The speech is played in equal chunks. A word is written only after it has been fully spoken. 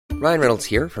Ryan Reynolds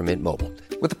here from Mint Mobile.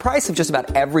 With the price of just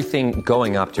about everything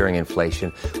going up during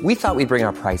inflation, we thought we'd bring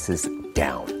our prices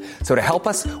down. So to help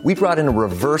us, we brought in a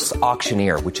reverse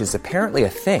auctioneer, which is apparently a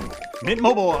thing. Mint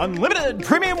Mobile Unlimited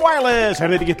Premium Wireless. How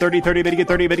to get 30, 30, bit to get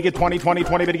 30, bit to get 20, 20,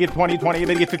 20, bit to get 20, 20,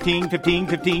 bit to get 15, 15,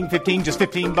 15, 15, just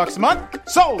 $15 a month?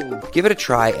 Sold! Give it a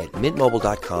try at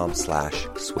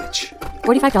mintmobile.com/switch.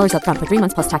 $45 up front for 3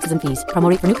 months plus taxes and fees. Promo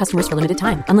rate for new customers for limited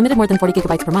time. Unlimited more than 40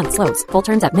 gigabytes per month. Slows full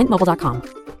terms at mintmobile.com.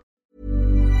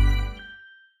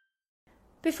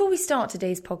 Before we start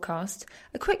today's podcast,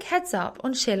 a quick heads up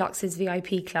on SheerLuxe's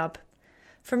VIP Club.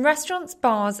 From restaurants,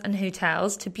 bars and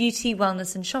hotels to beauty,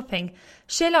 wellness and shopping,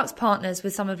 SheerLuxe partners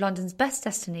with some of London's best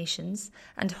destinations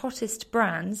and hottest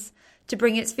brands to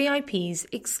bring its VIPs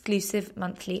exclusive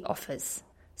monthly offers.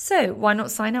 So why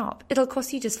not sign up? It'll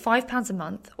cost you just £5 a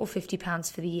month or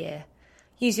 £50 for the year.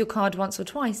 Use your card once or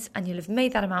twice and you'll have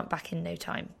made that amount back in no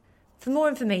time. For more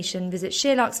information, visit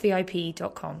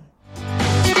SheerLuxeVIP.com.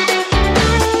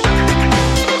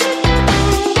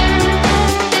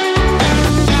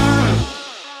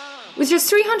 With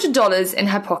just $300 in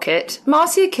her pocket,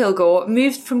 Marcia Kilgore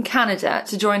moved from Canada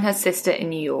to join her sister in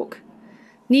New York.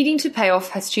 Needing to pay off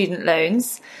her student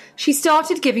loans, she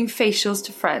started giving facials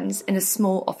to friends in a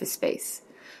small office space.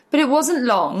 But it wasn't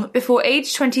long before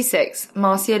age 26,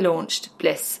 Marcia launched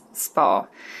Bliss Spa.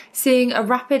 Seeing a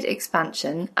rapid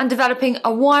expansion and developing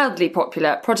a wildly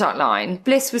popular product line,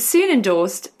 Bliss was soon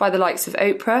endorsed by the likes of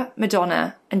Oprah,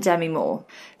 Madonna and Demi Moore.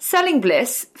 Selling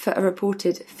Bliss for a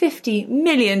reported $50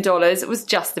 million was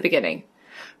just the beginning.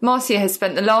 Marcia has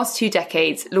spent the last 2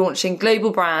 decades launching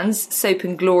global brands Soap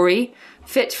 & Glory,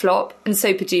 FitFlop and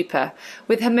Soapaduper,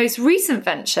 with her most recent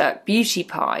venture, Beauty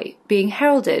Pie, being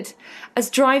heralded as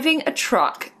driving a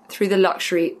truck through the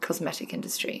luxury cosmetic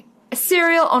industry. A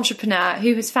serial entrepreneur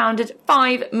who has founded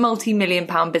 5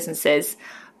 multi-million-pound businesses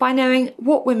by knowing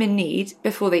what women need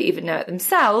before they even know it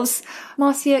themselves,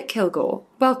 Marcia Kilgore,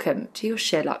 welcome to your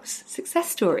SheerLuxe success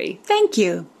story. Thank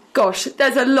you. Gosh,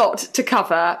 there's a lot to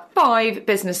cover. 5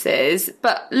 businesses,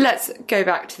 but let's go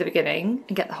back to the beginning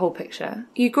and get the whole picture.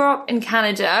 You grew up in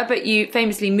Canada, but you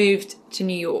famously moved to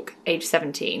New York age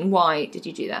 17. Why did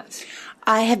you do that?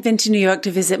 I had been to New York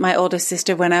to visit my older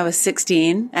sister when I was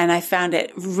 16, and I found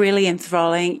it really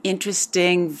enthralling,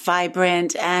 interesting,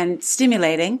 vibrant, and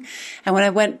stimulating. And when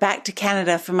I went back to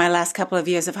Canada for my last couple of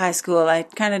years of high school, I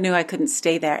kind of knew I couldn't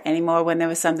stay there anymore when there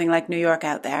was something like New York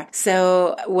out there.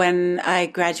 So when I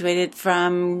graduated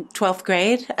from 12th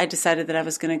grade, I decided that I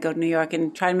was going to go to New York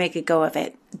and try and make a go of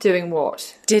it. Doing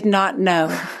what? Did not know.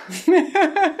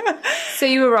 So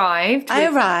you arrived. I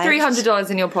arrived. $300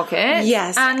 in your pocket.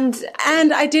 Yes. And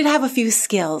I did have a few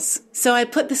skills. So I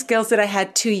put the skills that I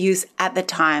had to use at the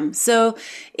time. So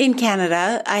in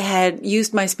Canada, I had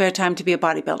used my spare time to be a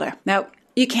bodybuilder. Now,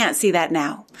 you can't see that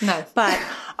now. No. But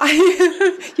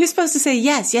you're supposed to say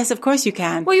yes. Yes, of course you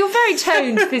can. Well, you're very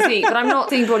toned physique, but I'm not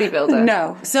seeing bodybuilder.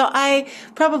 No. So I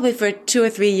probably for 2 or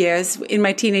 3 years in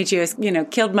my teenage years,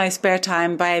 killed my spare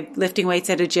time by lifting weights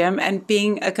at a gym and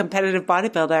being a competitive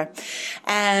bodybuilder.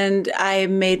 And I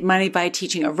made money by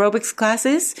teaching aerobics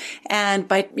classes and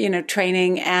by,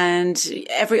 training and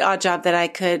every odd job that I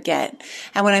could get.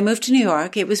 And when I moved to New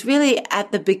York, it was really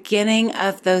at the beginning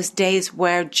of those days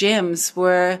where gyms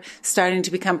were starting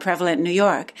to become prevalent in New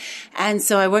York. And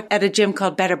so I worked at a gym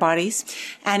called Better Bodies,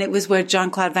 and it was where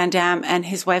Jean-Claude Van Damme and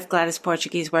his wife Gladys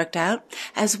Portuguese worked out,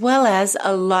 as well as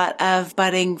a lot of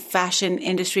budding fashion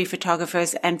industry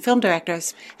photographers and film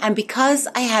directors. And because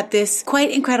I had this quite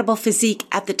incredible physique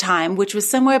at the time, which was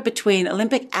somewhere between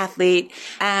Olympic athlete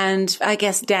and, I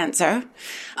guess, dancer,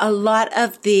 a lot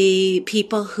of the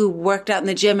people who worked out in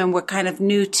the gym and were kind of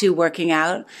new to working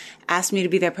out asked me to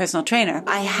be their personal trainer.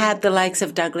 I had the likes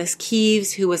of Douglas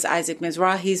Keeves, who was Isaac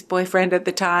Mizrahi's boyfriend at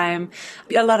the time,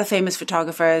 a lot of famous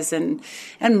photographers and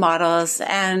models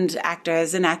and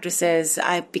actors and actresses.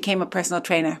 I became a personal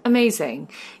trainer. Amazing.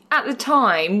 At the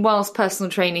time, whilst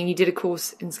personal training, you did a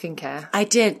course in skincare. I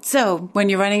did. So when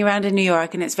you're running around in New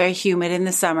York and it's very humid in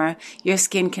the summer, your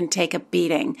skin can take a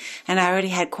beating. And I already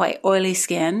had quite oily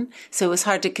skin, so it was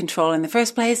hard to control in the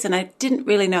first place, and I didn't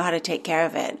really know how to take care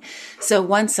of it. So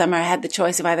one summer I had the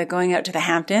choice of either going out to the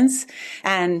Hamptons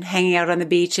and hanging out on the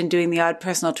beach and doing the odd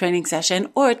personal training session,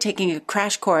 or taking a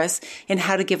crash course in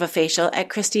how to give a facial at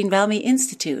Christine Valmy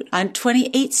Institute on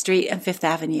 28th Street and 5th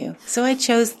Avenue. So I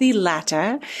chose the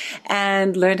latter.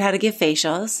 and learned how to give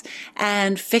facials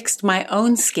and fixed my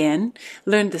own skin,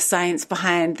 learned the science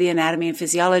behind the anatomy and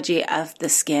physiology of the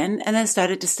skin, and then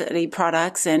started to study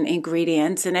products and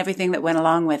ingredients and everything that went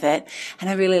along with it. And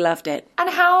I really loved it. And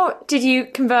how did you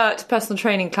convert personal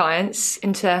training clients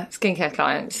into skincare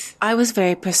clients? I was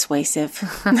very persuasive.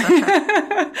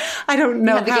 I don't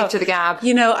know You had the gift of the gab.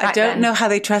 You know, I don't then. know how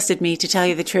they trusted me, to tell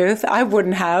you the truth. I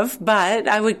wouldn't have, but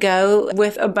I would go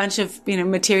with a bunch of,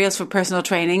 materials for personal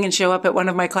training and show up at one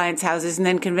of my clients' houses and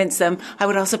then convince them. I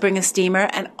would also bring a steamer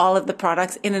and all of the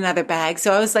products in another bag.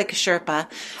 So I was like a Sherpa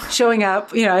showing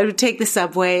up. I would take the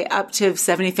subway up to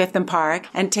 75th and Park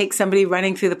and take somebody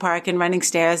running through the park and running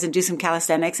stairs and do some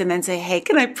calisthenics and then say, hey,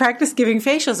 can I practice giving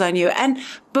facials on you? And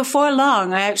before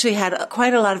long, I actually had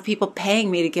quite a lot of people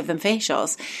paying me to give them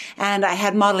facials. And I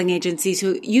had modeling agencies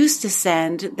who used to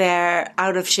send their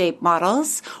out-of-shape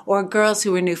models or girls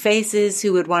who were new faces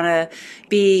who would want to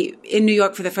be in New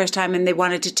York for the first time and they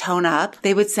wanted to tone up.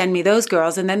 They would send me those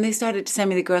girls, and then they started to send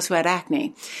me the girls who had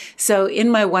acne. So in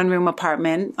my one-room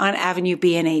apartment on Avenue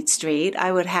B and 8th Street,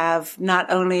 I would have not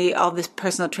only all this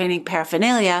personal training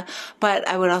paraphernalia, but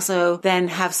I would also then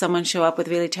have someone show up with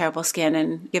really terrible skin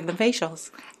and give them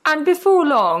facials. And before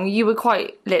long, you were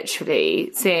quite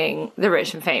literally seeing the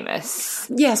rich and famous.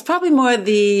 Yes, probably more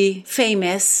the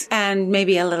famous and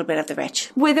maybe a little bit of the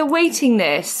rich. With a waiting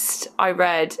list, I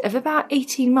read, of about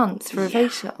 18 months for a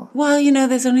facial. Well,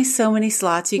 there's only so many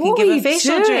slots you can give a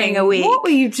facial during a week. What were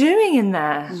you doing in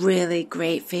there? Really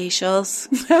great facials.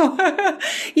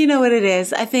 You know what it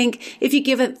is. I think if you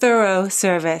give a thorough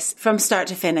service from start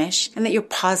to finish and that you're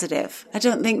positive, I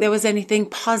don't think there was anything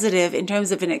positive in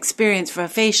terms of an experience for a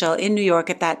facial in New York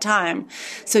at that time.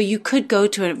 So you could go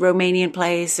to a Romanian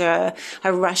place or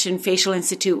a Russian facial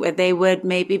institute where they would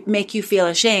maybe make you feel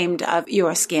ashamed of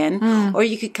your skin. Or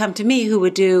you could come to me who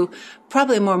would do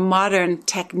probably a more modern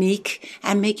technique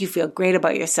and make you feel great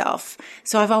about yourself.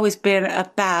 So I've always been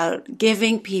about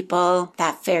giving people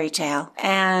that fairy tale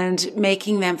and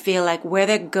making them feel like where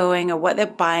they're going or what they're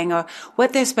buying or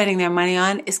what they're spending their money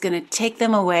on is going to take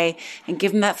them away and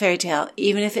give them that fairy tale,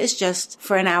 even if it's just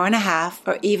for an hour and a half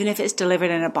or even if it's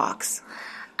delivered in a box.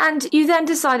 And you then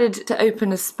decided to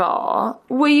open a spa.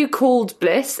 Were you called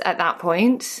Bliss at that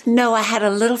point? No, I had a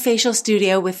little facial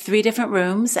studio with 3 different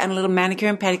rooms and a little manicure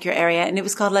and pedicure area, and it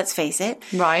was called Let's Face It.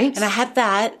 Right. And I had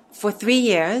that for 3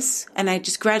 years, and I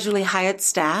just gradually hired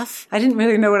staff. I didn't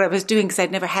really know what I was doing because I'd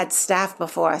never had staff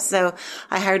before. So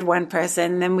I hired one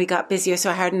person, then we got busier, so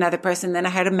I hired another person, then I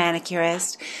hired a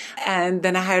manicurist, and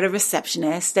then I hired a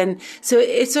receptionist. And so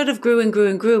it sort of grew and grew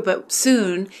and grew, but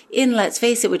soon, in Let's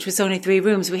Face It, which was only 3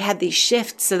 rooms, we had these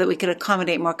shifts so that we could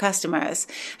accommodate more customers.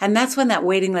 And that's when that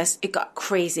waiting list, it got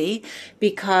crazy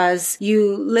because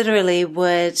you literally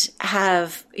would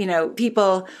have,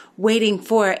 people waiting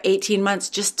for 18 months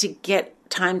just to get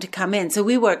time to come in. So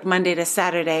we worked Monday to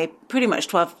Saturday, pretty much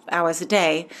 12 hours a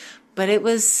day. But it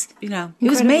was, it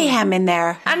was mayhem in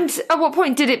there. And at what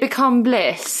point did it become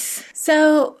Bliss?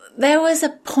 So there was a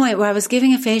point where I was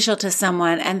giving a facial to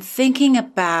someone and thinking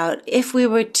about if we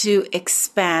were to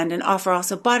expand and offer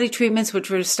also body treatments,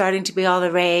 which were starting to be all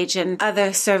the rage, and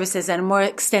other services and a more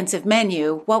extensive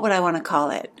menu, what would I want to call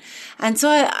it? And so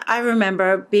I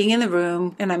remember being in the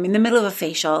room and I'm in the middle of a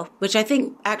facial, which I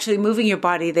think actually moving your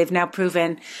body, they've now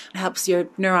proven helps your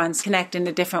neurons connect in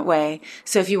a different way.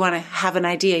 So if you want to have an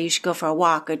idea, you should go for a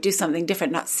walk or do something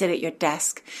different, not sit at your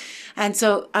desk. And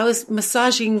so I was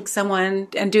massaging someone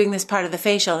and doing this part of the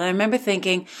facial. And I remember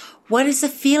thinking, what is the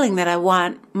feeling that I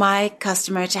want my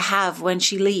customer to have when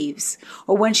she leaves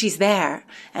or when she's there?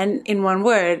 And in one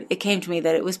word, it came to me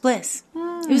that it was bliss.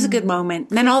 It was a good moment.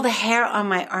 And then all the hair on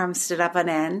my arm stood up on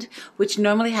end, which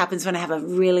normally happens when I have a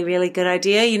really, really good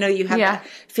idea. You have that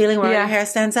feeling where your hair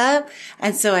stands up.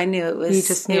 And so I knew it was, you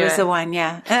just knew it was the one,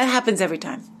 yeah. And it happens every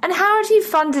time. And how had you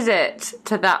funded it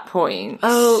to that point?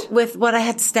 Oh, with what I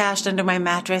had stashed under my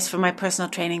mattress for my personal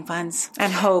training funds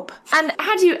and hope. And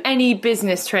had you any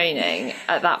business training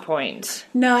at that point?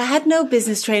 No, I had no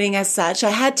business training as such.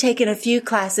 I had taken a few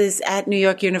classes at New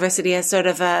York University as sort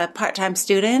of a part-time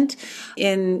student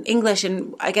in English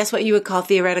and I guess what you would call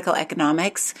theoretical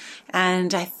economics.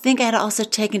 And I think I had also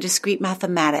taken discrete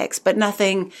mathematics, but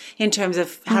nothing in terms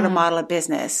of how to model a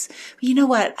business. You know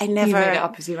what? I never... You made it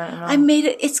up as you went along. I made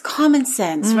it... It's common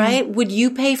sense, right? Would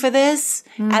you pay for this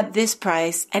at this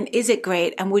price? And is it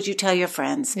great? And would you tell your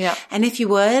friends? Yeah. And if you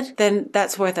would, then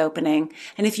that's worth opening.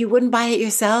 And if you wouldn't buy it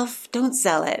yourself, don't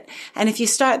sell it. And if you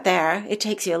start there, it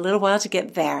takes you a little while to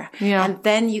get there. Yeah. And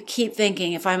then you keep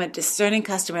thinking, if I'm a discerning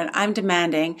customer and I'm demanding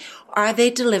understanding, are they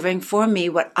delivering for me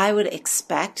what I would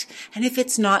expect? And if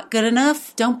it's not good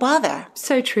enough, don't bother.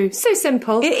 So true. So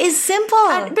simple. It is simple.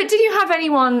 But did you have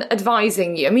anyone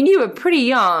advising you? I mean, you were pretty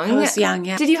young. I was young,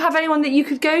 yeah. Did you have anyone that you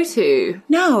could go to?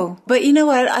 No, but you know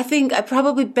what? I think I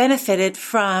probably benefited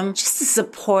from just the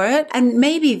support, and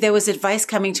maybe there was advice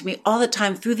coming to me all the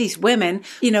time through these women,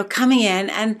 coming in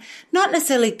and not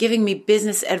necessarily giving me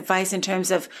business advice in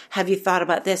terms of, have you thought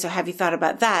about this or have you thought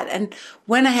about that? And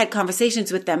when I had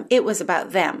conversations with them, it was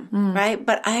about them, right?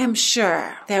 But I am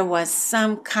sure there was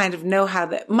some kind of know-how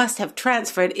that must have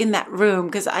transferred in that room,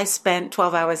 because I spent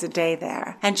 12 hours a day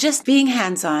there. And just being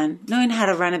hands-on, knowing how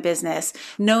to run a business,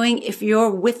 knowing if you're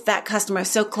with that customer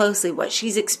so closely, what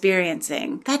she's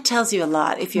experiencing, that tells you a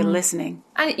lot if you're listening.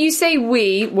 And you say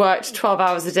we worked 12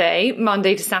 hours a day,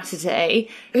 Monday to Saturday.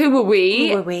 Who were we?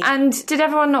 Who were we? And did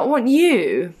everyone not want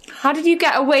you? How did you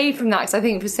get away from that? Because I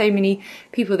think for so many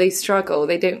people, they struggle.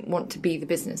 They don't want to be the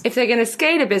business. If they're going to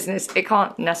scale a business, it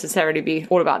can't necessarily be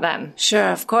all about them.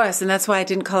 Sure, of course. And that's why I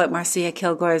didn't call it Marcia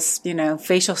Kilgore's,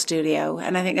 facial studio.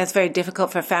 And I think that's very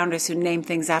difficult for founders who name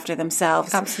things after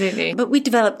themselves. Absolutely. But we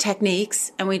developed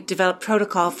techniques and we developed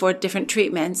protocol for different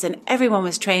treatments, and everyone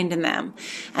was trained in them.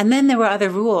 And then there were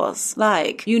other rules,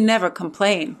 like you never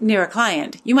complain near a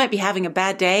client. You might be having a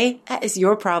bad day. That is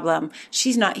your problem.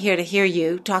 She's not here to hear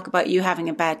you talk about you having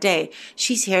a bad day.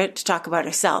 She's here to talk about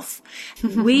herself.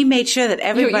 We made sure that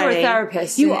everybody... You're a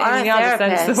therapist. You are a in the other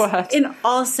sense of the word. In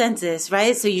all senses,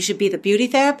 right? So you should be the beauty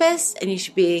therapist and you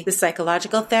should be the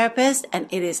psychological therapist, and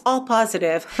it is all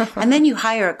positive. And then you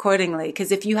hire accordingly,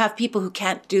 because if you have people who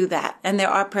can't do that, and there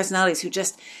are personalities who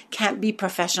just can't be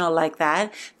professional like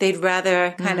that, they'd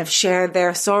rather kind of share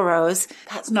their sorrows.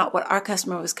 That's not what our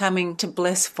customer was coming to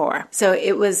Bliss for. So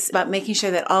it was about making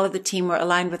sure that all of the team were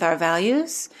aligned with our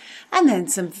values. And then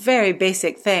some very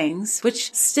basic things,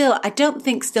 which still, I don't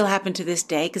think still happen to this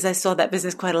day, because I sold that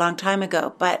business quite a long time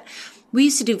ago. But we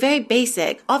used to do very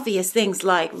basic, obvious things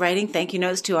like writing thank you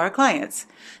notes to our clients.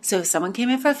 So if someone came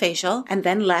in for a facial and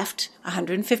then left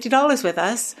 $150 with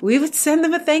us, we would send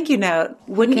them a thank you note.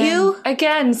 Wouldn't you?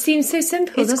 Again, seems so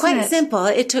simple, It's quite simple.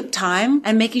 It took time,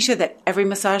 and making sure that every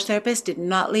massage therapist did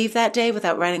not leave that day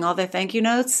without writing all their thank you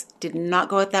notes, did not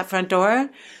go out that front door.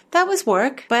 That was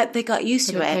work, but they got used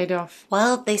to it. Paid off.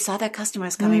 Well, they saw their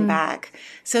customers coming back.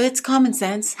 So it's common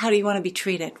sense. How do you want to be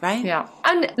treated, right? Yeah.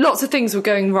 And lots of things were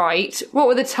going right. What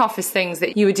were the toughest things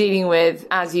that you were dealing with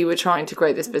as you were trying to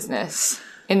grow this business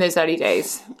in those early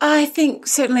days? I think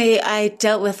certainly I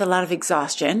dealt with a lot of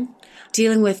exhaustion.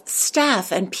 Dealing with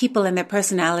staff and people and their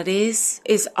personalities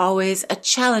is always a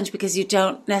challenge, because you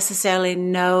don't necessarily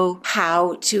know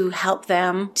how to help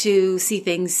them to see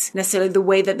things necessarily the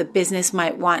way that the business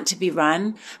might want to be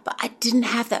run. But I didn't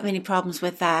have that many problems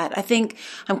with that. I think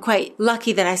I'm quite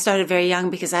lucky that I started very young,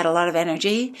 because I had a lot of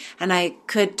energy and I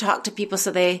could talk to people so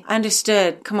they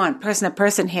understood, come on, person to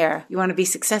person here. You want to be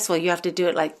successful, you have to do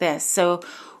it like this. So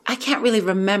I can't really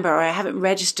remember, or I haven't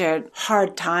registered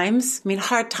hard times. I mean,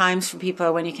 hard times for people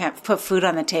are when you can't put food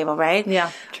on the table, right?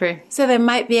 Yeah, true. So there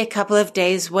might be a couple of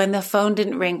days when the phone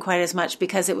didn't ring quite as much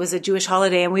because it was a Jewish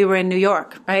holiday and we were in New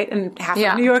York, right? And half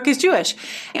of New York is Jewish.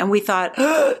 And we thought,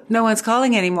 no one's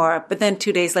calling anymore. But then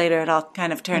 2 days later, it all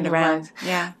kind of turned around.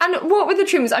 Yeah. And what were the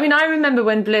treatments? I mean, I remember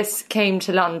when Bliss came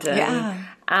to London. Yeah.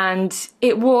 And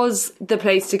it was the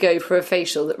place to go for a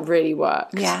facial that really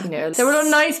worked. Yeah. There were a lot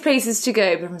of nice places to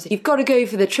go, but everyone said, you've got to go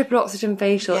for the triple oxygen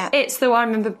facial. Yeah. It's the one, I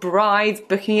remember brides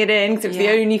booking it in, because it was the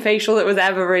only facial that was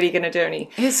ever really going to do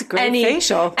It's a great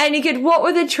facial. Any good. What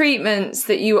were the treatments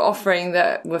that you were offering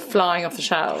that were flying off the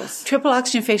shelves? Triple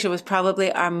oxygen facial was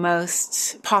probably our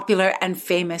most popular and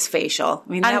famous facial.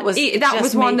 I mean, that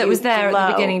was one that was there at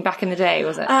the beginning back in the day,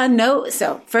 was it? No.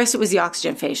 So first it was the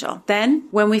oxygen facial. Then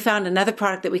when we found another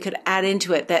product that we could add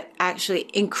into it that actually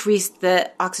increased the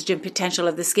oxygen potential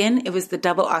of the skin, it was the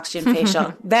double oxygen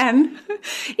facial. Then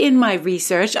in my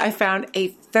research, I found a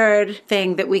third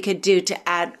thing that we could do to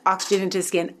add oxygen into the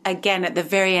skin, again at the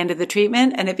very end of the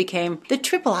treatment, and it became the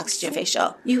triple oxygen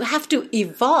facial. You have to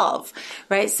evolve,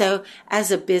 right? So as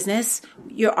a business,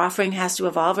 your offering has to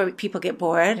evolve or people get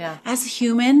bored. Yeah. As a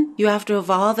human, you have to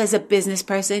evolve. As a business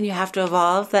person, you have to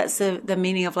evolve. That's the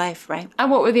meaning of life, right?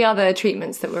 And what were the other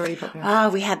treatments that were really popular?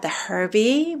 We had the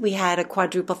Herbie. We had a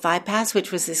quadruple thigh pass,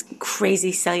 which was this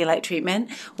crazy cellulite treatment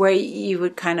where you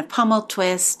would kind of pummel,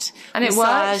 twist, and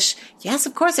massage. It worked? Yes,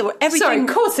 of course it worked. Everything, Sorry, of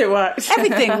course it worked.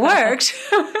 Everything worked.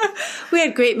 We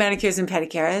had great manicures and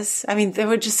pedicures. I mean,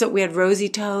 we had rosy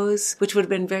toes, which would have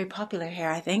been very popular here,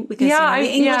 I think, because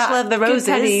the English love the roses.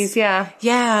 Good pedis, yeah.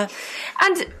 Yeah.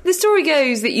 And the story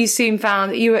goes that you soon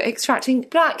found that you were extracting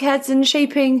blackheads and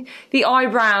shaping the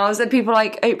eyebrows of people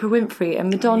like Oprah Winfrey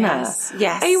and Madonna.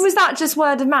 Yes. I mean, was that just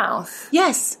word of mouth?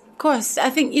 Yes. Of course. I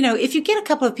think, if you get a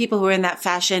couple of people who are in that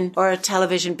fashion or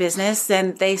television business,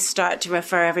 then they start to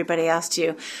refer everybody else to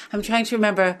you. I'm trying to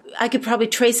remember. I could probably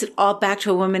trace it all back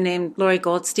to a woman named Lori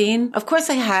Goldstein. Of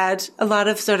course, I had a lot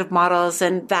of sort of models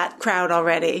and that crowd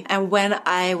already. And when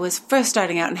I was first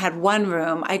starting out and had one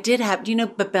room, I did have, do you know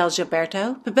Bebel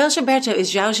Gilberto? Bebel Gilberto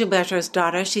is João Gilberto's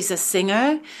daughter. She's a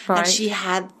singer. Right. And she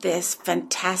had this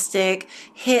fantastic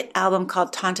hit album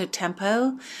called Tanto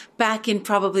Tempo back in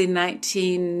probably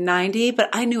 1990, but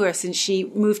I knew her since she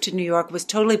moved to New York, was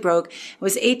totally broke,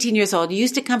 was 18 years old,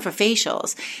 used to come for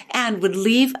facials, and would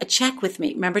leave a check with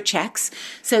me. Remember checks?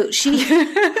 So she...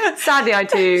 Sadly, I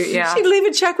do, yeah. She'd leave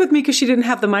a check with me because she didn't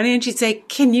have the money, and she'd say,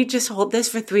 can you just hold this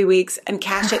for 3 weeks and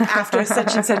cash it after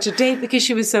such and such a date, because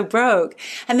she was so broke.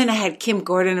 And then I had Kim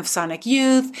Gordon of Sonic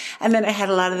Youth, and then I had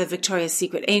a lot of the Victoria's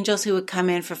Secret angels who would come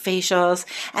in for facials,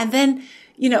 and then...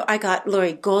 I got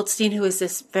Lori Goldstein, who is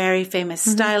this very famous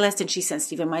stylist, and she sent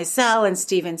Stephen Meisel, and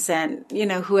Stephen sent,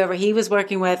 whoever he was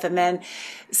working with. And then,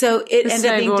 so it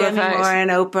ended up being Demi Moore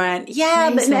and Oprah.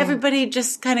 And and everybody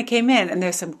just kind of came in, and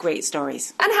there's some great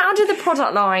stories. And how did the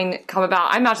product line come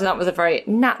about? I imagine that was a very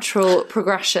natural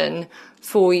progression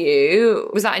for you.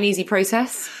 Was that an easy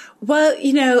process? Well,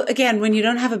 again, when you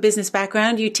don't have a business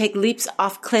background, you take leaps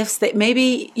off cliffs that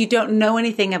maybe you don't know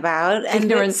anything about. And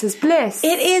ignorance is bliss.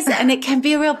 It is, and it can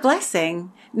be a real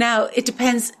blessing. Now, it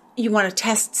depends. You want to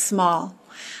test small.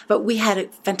 But we had a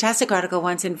fantastic article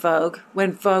once in Vogue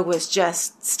when Vogue was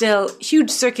just still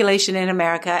huge circulation in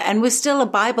America and was still a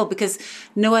Bible because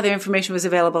no other information was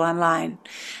available online.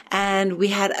 And we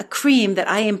had a cream that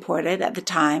I imported at the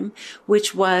time,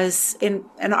 which was in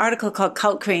an article called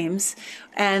Cult Creams.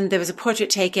 And there was a portrait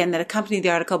taken that accompanied the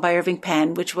article by Irving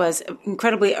Penn, which was an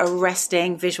incredibly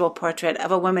arresting visual portrait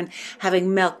of a woman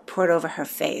having milk poured over her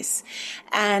face.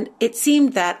 And it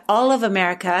seemed that all of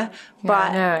America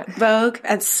bought Vogue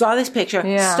and saw this picture,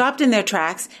 stopped in their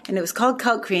tracks, and it was called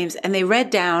Cult Creams, and they read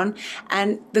down,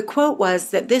 and the quote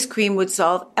was that this cream would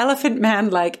solve elephant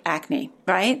man-like acne,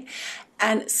 right?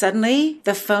 And suddenly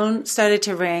the phone started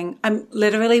to ring.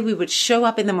 We would show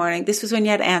up in the morning. This was when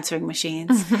you had answering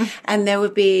machines. And there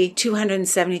would be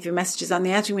 273 messages on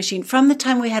the answering machine from the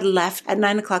time we had left at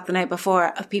 9:00 the night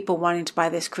before of people wanting to buy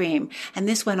this cream. And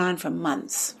this went on for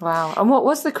months. Wow. And what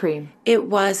was the cream? It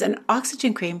was an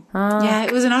oxygen cream.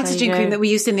 It was an oxygen cream that we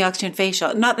used in the oxygen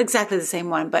facial. Not exactly the same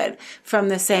one, but from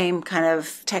the same kind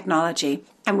of technology.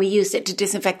 And we used it to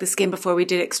disinfect the skin before we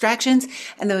did extractions.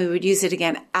 And then we would use it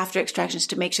again after extractions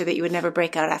to make sure that you would never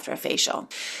break out after a facial.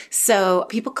 So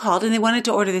people called and they wanted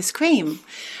to order this cream.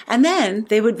 And then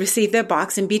they would receive their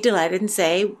box and be delighted and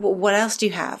say, well, what else do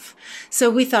you have? So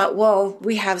we thought, well,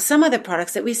 we have some other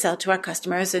products that we sell to our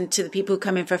customers and to the people who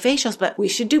come in for facials, but we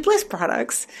should do Bliss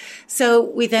products. So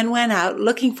we then went out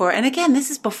looking for, and again,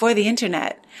 this is before the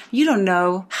internet. You don't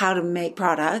know how to make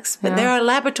products, but there are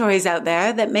laboratories out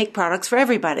there that make products for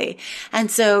everybody. And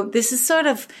so this is sort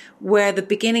of where the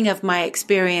beginning of my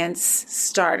experience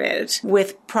started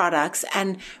with products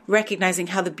and recognizing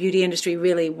how the beauty industry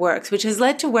really works, which has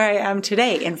led to where I am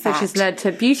today, in fact. Which has led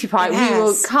to Beauty Pie. We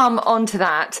will come on to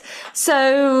that.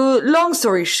 So, long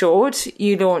story short,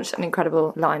 you launched an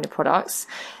incredible line of products.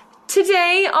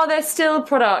 Today, are there still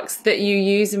products that you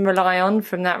use and rely on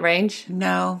from that range?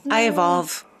 No, I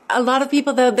evolve. A lot of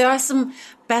people, though, there are some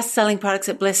best-selling products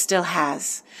that Bliss still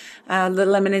has. The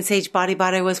Lemon and Sage Body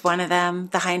Butter was one of them.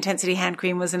 The High Intensity Hand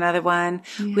Cream was another one.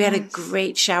 Yes. We had a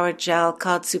great shower gel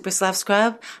called Super Slav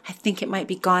Scrub. I think it might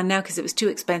be gone now because it was too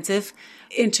expensive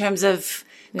in terms of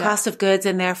cost of goods,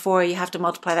 and therefore you have to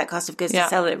multiply that cost of goods to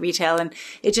sell it at retail. And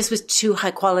it just was too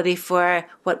high quality for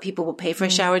what people will pay for a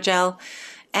shower gel.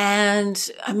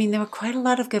 And I mean, there were quite a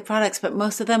lot of good products, but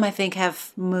most of them I think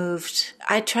have moved.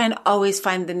 I try and always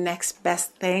find the next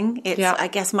best thing. It's, I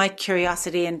guess, my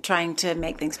curiosity in trying to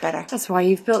make things better. That's why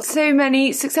you've built so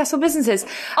many successful businesses.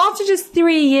 After just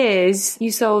 3 years,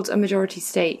 you sold a majority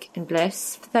stake in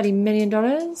Bliss for $30 million or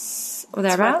thereabouts.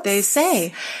 That's what they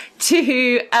say.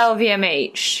 To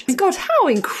LVMH. God, how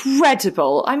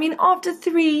incredible. I mean, after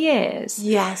 3 years.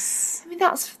 Yes. I mean,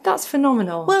 that's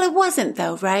phenomenal. Well, it wasn't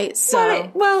though, right?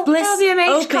 So well, Bliss LVMH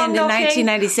opened in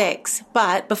 1996,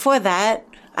 but before that,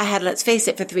 I had Let's Face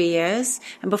It for 3 years.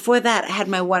 And before that, I had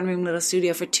my one-room little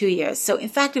studio for 2 years. So, in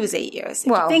fact, it was 8 years. If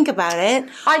you think about it.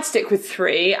 I'd stick with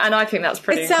 3, and I think that's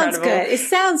pretty incredible. It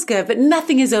sounds good, but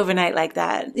nothing is overnight like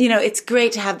that. You know, it's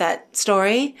great to have that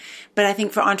story, but I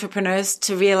think for entrepreneurs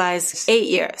to realize 8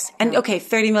 years. And, okay,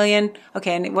 30 million,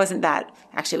 okay, and it wasn't that.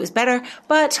 Actually, it was better,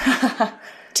 but...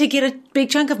 to get a big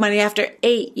chunk of money after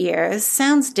 8 years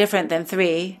sounds different than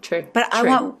 3. True. But I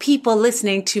want people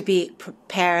listening to be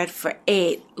prepared for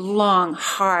 8 long,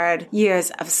 hard years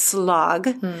of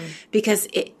slog because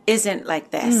it isn't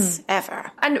like this ever.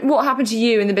 And what happened to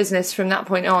you in the business from that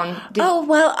point on?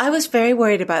 Well, I was very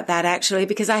worried about that actually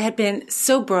because I had been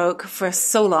so broke for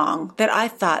so long that I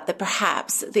thought that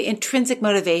perhaps the intrinsic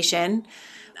motivation,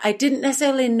 I didn't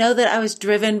necessarily know that I was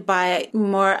driven by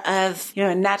more of,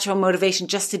 natural motivation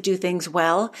just to do things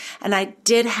well. And I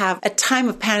did have a time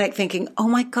of panic thinking, oh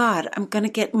my God, I'm going to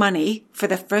get money for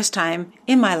the first time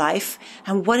in my life.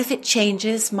 And what if it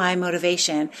changes my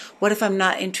motivation? What if I'm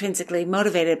not intrinsically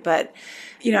motivated, but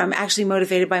I'm actually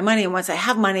motivated by money. And once I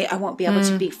have money, I won't be able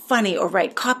to be funny or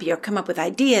write copy or come up with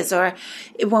ideas, or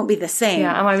it won't be the same.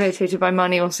 Yeah. Am I motivated by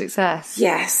money or success?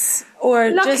 Yes.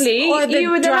 Or luckily, the you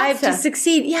were the drive latter. to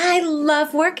succeed. Yeah, I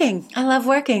love working. And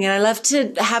I love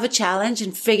to have a challenge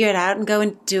and figure it out and go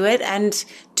and do it and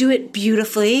do it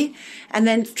beautifully and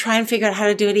then try and figure out how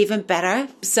to do it even better.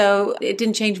 So it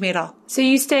didn't change me at all. So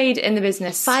you stayed in the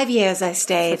business? 5 years I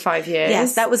stayed. For 5 years?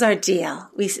 Yes, that was our deal.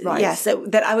 Yes,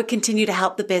 that I would continue to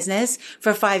help the business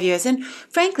for 5 years. And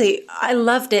frankly, I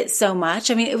loved it so much.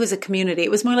 I mean, it was a community.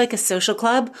 It was more like a social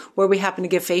club where we happened to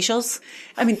give facials.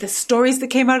 I mean, the stories that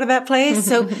came out of that place.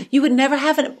 So you would never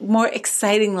have a more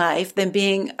exciting life than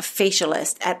being a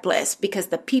facialist at Bliss because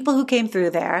the people who came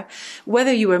through there,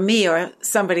 whether you were me or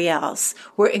somebody else,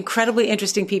 were incredibly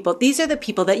interesting people. These are the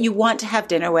people that you want to have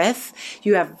dinner with.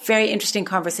 You have very interesting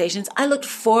conversations. I looked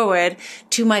forward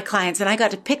to my clients and I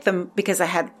got to pick them because I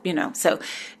had, so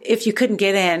if you couldn't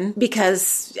get in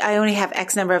because I only have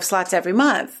X number of slots every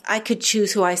month, I could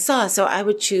choose who I saw. So I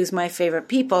would choose my favorite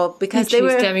people because they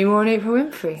were Demi Moore and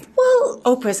Oprah Winfrey. Well,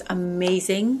 Oprah's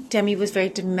amazing. Demi was very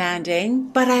demanding,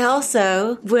 but I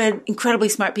also were incredibly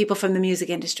smart people from the music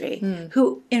industry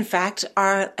who, in fact,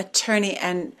 are attorney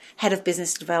and head of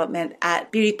business development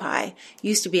at Beauty Pie,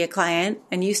 used to be a client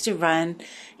and used to run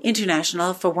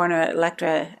international for Warner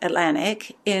Electra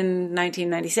Atlantic in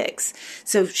 1996.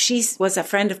 So she was a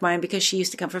friend of mine because she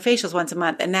used to come for facials once a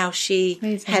month, and now she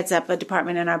heads up a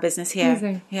department in our business here.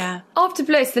 Amazing. Yeah. After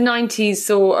Bliss, the 90s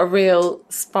saw a real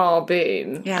spa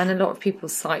boom, Yeah. and a lot of people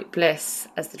cite Bliss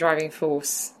as the driving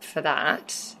force for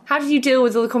that. How did you deal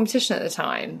with all the competition at the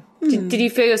time? Did you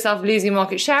feel yourself losing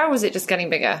market share, or was it just getting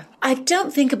bigger? I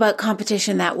don't think about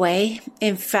competition that way.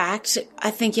 In fact, I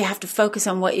think you have to focus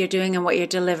on what you're doing and what you're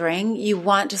delivering. You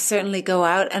want to certainly go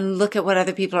out and look at what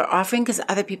other people are offering because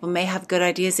other people may have good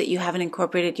ideas that you haven't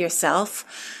incorporated yourself.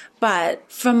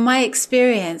 But from my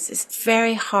experience, it's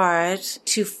very hard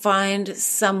to find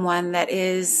someone that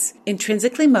is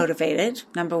intrinsically motivated,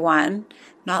 number one,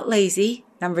 not lazy,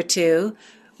 number two,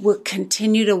 will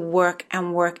continue to work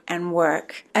and work and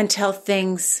work until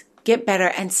things get better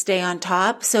and stay on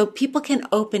top. So people can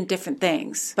open different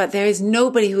things, but there is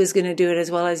nobody who is going to do it as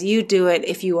well as you do it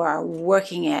if you are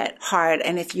working it hard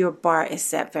and if your bar is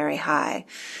set very high.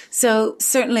 So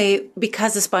certainly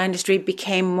because the spa industry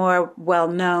became more well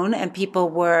known and people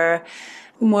were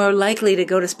more likely to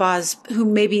go to spas who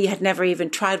maybe had never even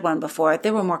tried one before,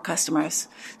 there were more customers.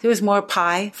 There was more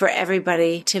pie for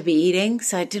everybody to be eating,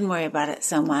 so I didn't worry about it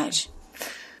so much.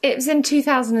 It was in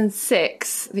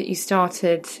 2006 that you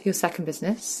started your second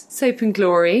business, Soap and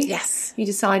Glory. Yes. You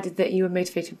decided that you were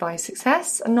motivated by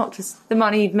success and not just the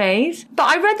money you'd made. But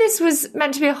I read this was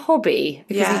meant to be a hobby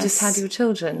because you just had your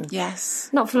children. Yes.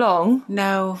 Not for long.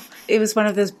 No. It was one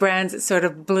of those brands that sort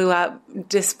of blew up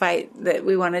despite that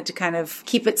we wanted to kind of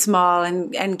keep it small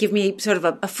and give me sort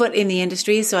of a foot in the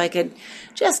industry so I could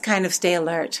just kind of stay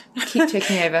alert. Keep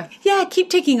taking over. Yeah,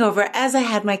 keep taking over. As I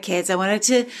had my kids, I wanted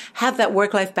to have that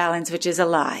work-life balance, which is a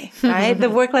lie, right? The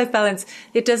work-life balance,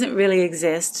 it doesn't really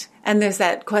exist. And there's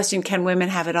that question, can women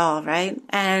have it all, right?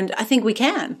 And I think we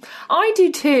can. I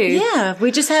do too. Yeah,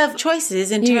 we just have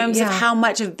choices in terms of how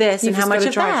much of this and how much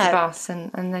of drive that. the bus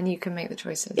and then you can make the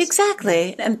choices.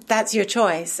 Exactly. And that's your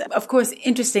choice. Of course,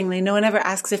 interestingly, no one ever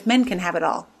asks if men can have it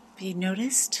all. Have you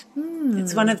noticed?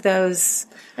 It's one of those...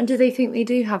 And do they think they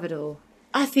do have it all?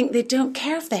 I think they don't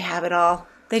care if they have it all.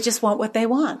 They just want what they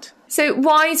want. So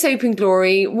why Soap and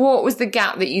Glory? What was the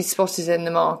gap that you spotted in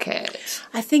the market?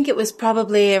 I think it was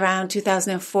probably around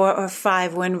 2004 or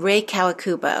 5 when Ray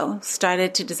Kawakubo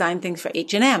started to design things for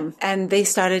H&M. And they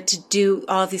started to do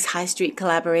all of these high street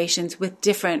collaborations with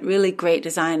different really great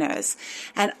designers.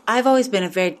 And I've always been a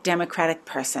very democratic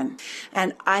person.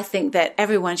 And I think that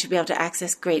everyone should be able to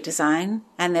access great design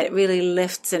and that it really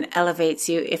lifts and elevates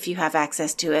you if you have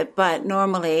access to it. But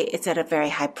normally it's at a very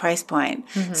high price point.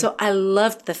 Mm-hmm. So I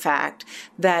loved the fact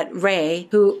that Ray,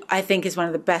 who I think is one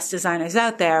of the best designers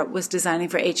out there, was designing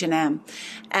for H&M.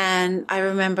 And I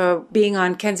remember being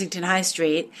on Kensington High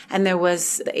Street and there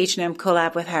was the H&M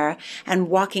collab with her and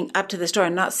walking up to the store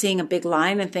and not seeing a big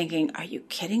line and thinking, are you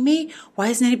kidding me? Why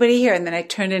isn't anybody here? And then I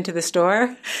turned into the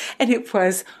store and it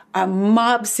was a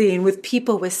mob scene with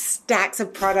people with stacks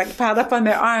of product piled up on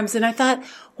their arms. And I thought,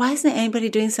 why isn't anybody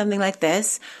doing something like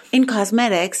this in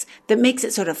cosmetics that makes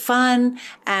it sort of fun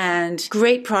and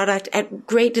great product at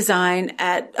great design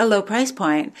at a low price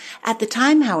point? At the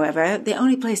time, however, the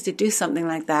only place to do something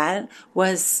like that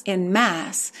was in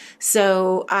mass.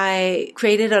 So I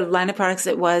created a line of products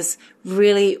that was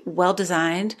really well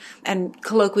designed and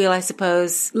colloquial, I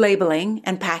suppose, labeling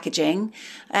and packaging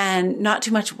and not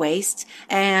too much waste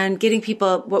and getting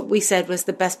people what we said was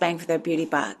the best bang for their beauty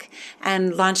buck,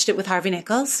 and launched it with Harvey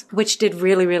Nichols, which did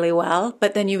really, really well.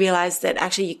 But then you realize that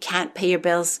actually you can't pay your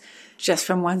bills just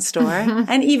from one store.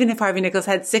 And even if Harvey Nichols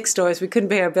had 6 stores, we couldn't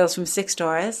pay our bills from 6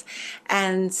 stores.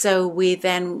 And so we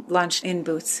then launched in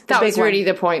Boots. That was really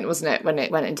the point, wasn't it, when it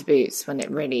went into Boots, when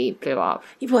it really blew up?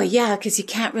 Well, yeah, because you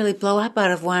can't really blow up out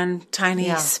of one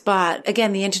tiny spot.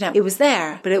 Again, the internet, it was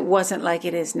there, but it wasn't like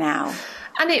it is now.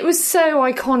 And it was so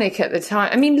iconic at the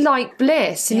time. I mean, like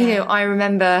Bliss. And, you know, I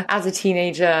remember as a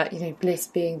teenager, you know, Bliss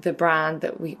being the brand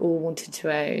that we all wanted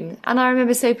to own. And I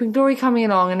remember Soap and Glory coming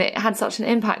along and it had such an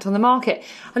impact on the market.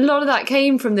 A lot of that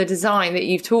came from the design that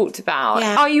you've talked about.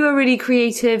 Yeah. Are you a really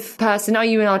creative person? Are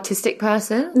you an artistic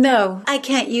person? No, I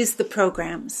can't use the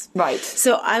programs. Right.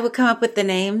 So I would come up with the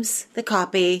names, the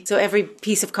copy. So every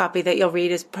piece of copy that you'll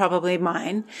read is probably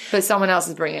mine. But someone else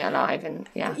is bringing it alive. And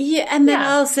and then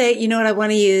I'll say, you know what, I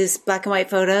want to use black and white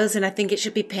photos and I think it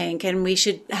should be pink and we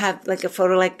should have like a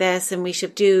photo like this and we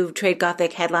should do trade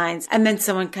Gothic headlines, and then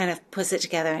someone kind of puts it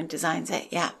together and designs it.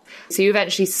 Yeah. So you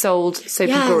eventually sold Soap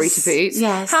and Glory to Boots.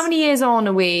 Yes. How many years on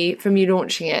are we from you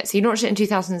launching it? So you launched it in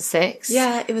 2006.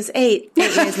 Yeah, it was 8.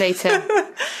 8 years later.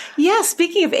 Yeah,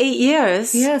 speaking of 8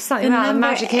 years. Yeah, something about the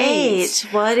magic 8.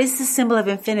 Well, it is the symbol of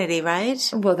infinity,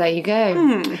 right? Well, there you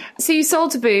go. So you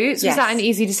sold to Boots. Was that an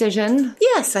easy decision?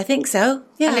 Yes, I think so.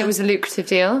 Yeah. And it was a lucrative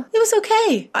deal? It was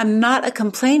okay. I'm not a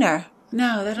complainer.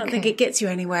 No, I don't think it gets you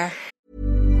anywhere.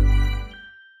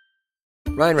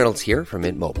 Ryan Reynolds here from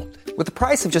Mint Mobile. With the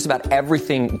price of just about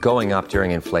everything going up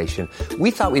during inflation, we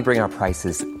thought we'd bring our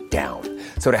prices down.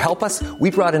 So to help us,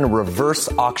 we brought in a reverse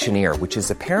auctioneer, which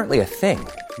is apparently a thing.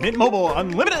 Mint Mobile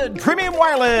Unlimited Premium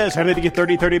Wireless. How to get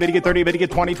 30, 30, how to get 30, how to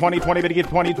get 20, 20, 20, how to get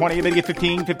 20, 20, how to get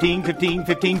 15, 15, 15,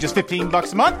 15, just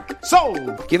 $15 a month?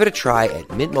 Sold! Give it a try at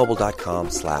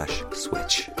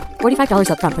mintmobile.com/switch. $45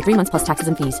 up front for 3 months plus taxes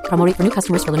and fees. Promo rate for new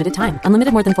customers for limited time.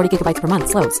 Unlimited more than 40 gigabytes per month.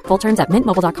 Slows full terms at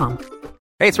mintmobile.com.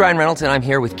 Hey, it's Ryan Reynolds, and I'm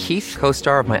here with Keith,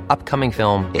 co-star of my upcoming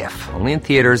film, If, only in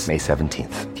theaters May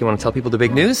 17th. Do you want to tell people the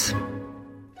big news?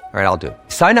 All right, I'll do it.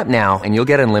 Sign up now and you'll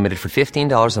get unlimited for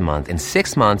 $15 a month and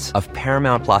 6 months of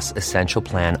Paramount Plus Essential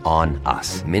Plan on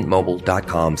us.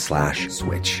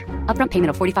 MintMobile.com/switch. Upfront payment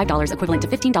of $45 equivalent to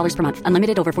 $15 per month.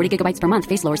 Unlimited over 40 gigabytes per month.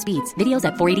 Face lower speeds. Videos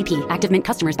at 480p. Active Mint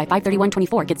customers by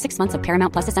 531.24 get 6 months of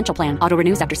Paramount Plus Essential Plan. Auto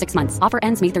renews after 6 months. Offer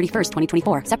ends May 31st,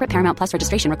 2024. Separate Paramount Plus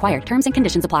registration required. Terms and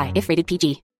conditions apply if rated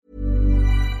PG.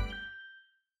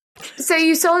 So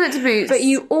you sold it to Boots, but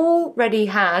you already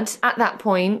had, at that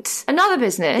point, another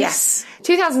business. Yes.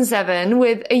 2007,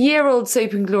 with a year-old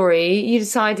Soap and Glory, you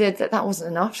decided that that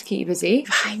wasn't enough to keep you busy.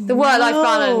 The work-life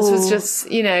balance was just,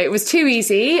 you know, it was too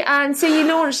easy. And so you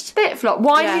launched BitFlop.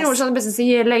 Why did you launch another business a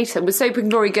year later? Was Soap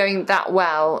and Glory going that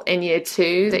well in year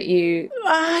 2 that you...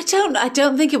 I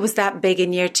don't think it was that big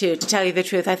in year 2, to tell you the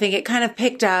truth. I think it kind of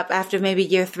picked up after maybe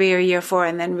year 3 or year 4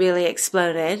 and then really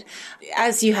exploded.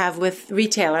 As you have with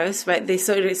retailers, right? They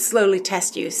sort of slowly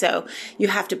test you. So you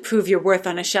have to prove your worth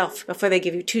on a shelf before they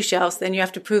give you 2 shelves. Then you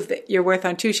have to prove that you're worth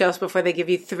on 2 shelves before they give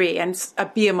you 3. And a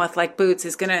behemoth like Boots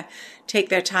is going to take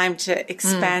their time to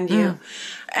expand you.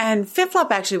 And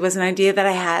FitFlop actually was an idea that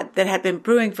I had that had been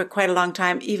brewing for quite a long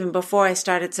time, even before I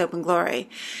started Soap and Glory.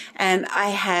 And I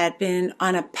had been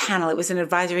on a panel. It was an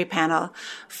advisory panel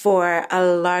for a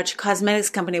large cosmetics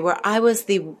company where I was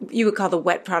you would call the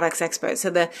wet products expert. So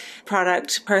the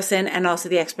product person and also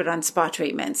the expert on spa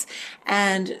treatments.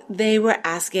 And they were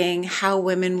asking how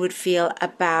women would feel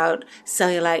about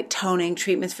cellulite toning,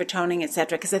 treatments for toning,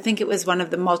 etc. Because I think it was one of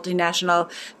the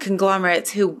multinational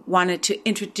conglomerates who wanted to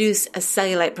introduce a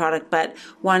cellulite product, but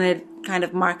wanted kind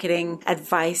of marketing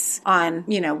advice on,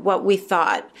 what we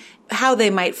thought, how they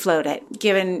might float it,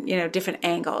 given, different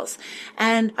angles.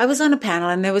 And I was on a panel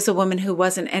and there was a woman who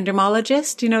was an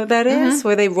endermologist. You know what that is?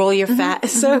 Where they roll your fat.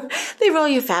 So they roll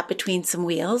your fat between some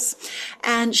wheels.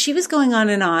 And she was going on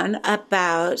and on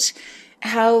about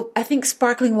how I think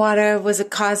sparkling water was a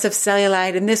cause of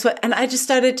cellulite and I just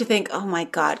started to think, oh my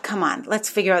God, come on, let's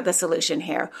figure out the solution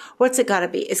here. What's it gotta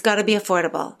be? It's gotta be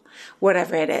affordable,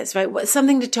 whatever it is, right?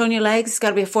 Something to tone your legs, it's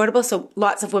gotta be affordable so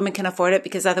lots of women can afford it,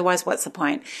 because otherwise what's the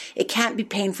point? It can't be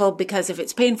painful, because if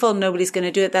it's painful, nobody's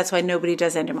gonna do it. That's why nobody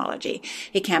does endermology.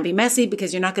 It can't be messy,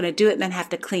 because you're not gonna do it and then have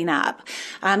to clean up.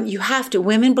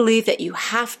 Women believe that you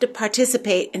have to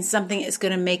participate in something that's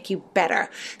gonna make you better.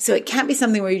 So it can't be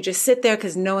something where you just sit there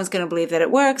because no one's going to believe that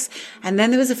it works. And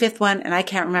then there was a fifth one, and I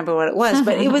can't remember what it was,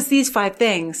 but it was these 5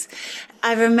 things.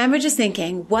 I remember just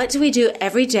thinking, what do we do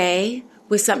every day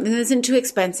with something that isn't too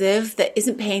expensive, that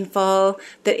isn't painful,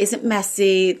 that isn't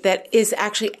messy, that is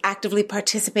actually actively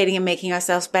participating in making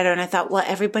ourselves better? And I thought, well,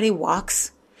 everybody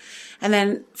walks. And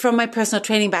then from my personal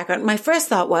training background, my first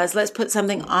thought was, let's put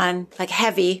something on, like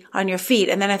heavy on your feet.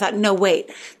 And then I thought, no,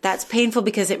 wait, that's painful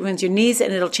because it ruins your knees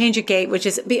and it'll change your gait,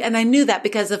 and I knew that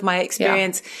because of my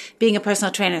experience being a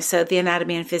personal trainer. So the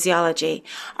anatomy and physiology.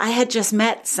 I had just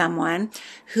met someone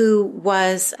who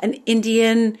was an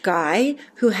Indian guy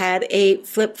who had a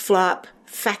flip-flop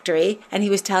factory, and he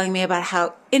was telling me about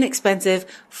how inexpensive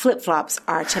flip-flops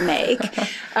are to make.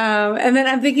 And then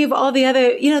I'm thinking of all the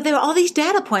other, there were all these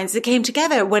data points that came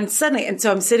together when suddenly, and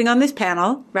so I'm sitting on this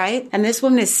panel, right? And this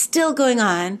woman is still going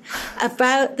on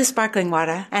about the sparkling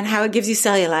water and how it gives you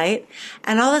cellulite.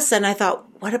 And all of a sudden I thought,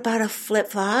 what about a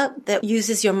flip-flop that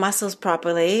uses your muscles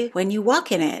properly when you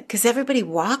walk in it? Because everybody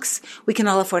walks. We can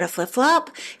all afford a flip-flop.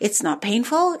 It's not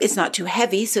painful. It's not too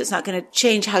heavy, so it's not going to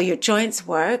change how your joints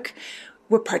work.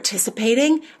 We're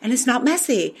participating, and it's not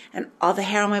messy. And all the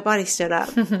hair on my body stood up.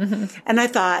 And I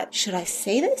thought, should I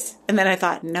say this? And then I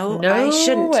thought, no, I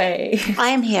shouldn't. Way. I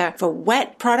am here for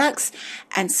wet products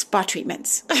and spa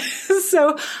treatments.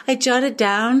 So I jotted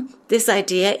down this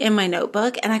idea in my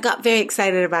notebook, and I got very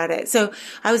excited about it. So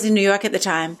I was in New York at the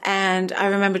time, and I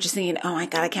remember just thinking, oh my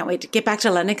God, I can't wait to get back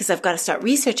to London because I've got to start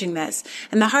researching this.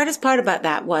 And the hardest part about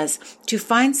that was to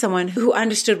find someone who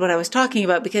understood what I was talking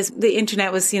about, because the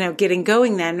internet was, getting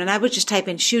going then, and I would just type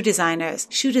in shoe designers.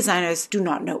 Shoe designers do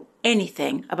not know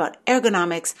anything about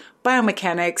ergonomics,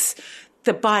 biomechanics,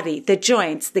 the body, the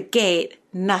joints, the gait,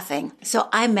 nothing. So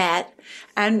I met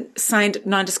and signed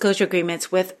non-disclosure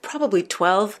agreements with probably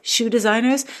 12 shoe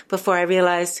designers before I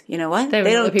realized, you know what? They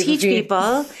don't teach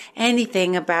people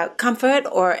anything about comfort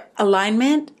or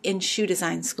alignment in shoe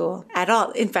design school at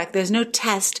all. In fact, there's no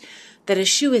test that a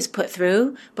shoe is put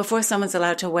through before someone's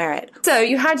allowed to wear it. So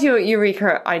you had your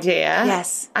Eureka idea.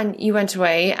 Yes. And you went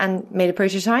away and made a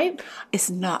prototype? It's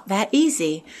not that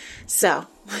easy. So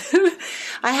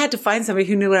I had to find somebody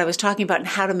who knew what I was talking about and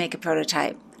how to make a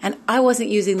prototype. And I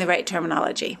wasn't using the right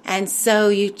terminology. And so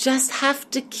you just have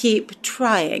to keep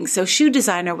trying. So shoe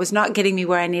designer was not getting me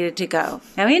where I needed to go.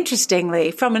 Now,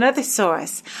 interestingly, from another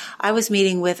source, I was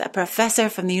meeting with a professor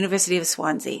from the University of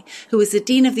Swansea, who was the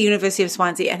dean of the University of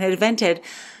Swansea and had invented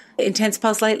intense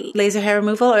pulse light laser hair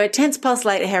removal, or intense pulse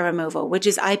light hair removal, which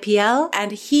is IPL.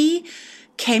 And he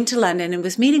came to London and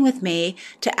was meeting with me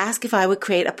to ask if I would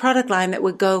create a product line that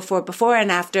would go for before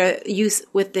and after use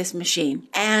with this machine.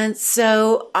 And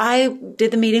so I did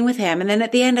the meeting with him. And then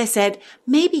at the end I said,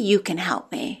 maybe you can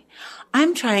help me.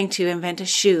 I'm trying to invent a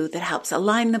shoe that helps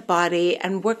align the body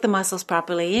and work the muscles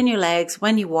properly in your legs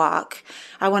when you walk.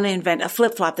 I want to invent a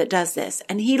flip-flop that does this.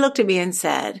 And he looked at me and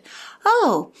said,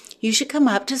 oh, you should come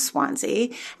up to Swansea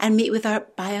and meet with our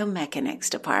biomechanics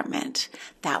department.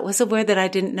 That was a word that I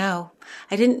didn't know.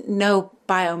 I didn't know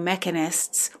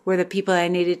biomechanists were the people I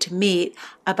needed to meet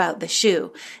about the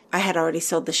shoe. I had already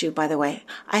sold the shoe, by the way.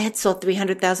 I had sold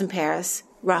 300,000 pairs,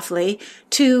 roughly,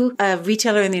 to a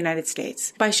retailer in the United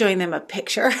States by showing them a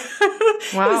picture.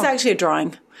 Wow. It was actually a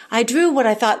drawing. I drew what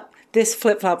I thought this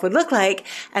flip-flop would look like,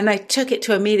 and I took it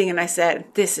to a meeting and I said,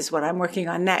 this is what I'm working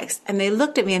on next. And they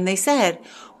looked at me and they said,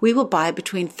 we will buy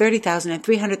between 30,000 and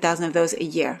 300,000 of those a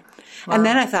year. And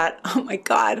then I thought, oh my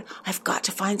God, I've got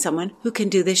to find someone who can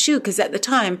do this shoe. Because at the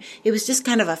time, it was just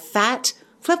kind of a fat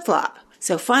flip-flop.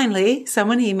 So finally,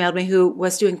 someone emailed me who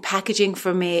was doing packaging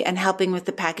for me and helping with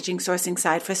the packaging sourcing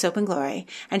side for Soap and Glory.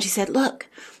 And she said, look,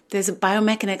 there's a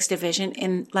biomechanics division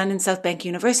in London South Bank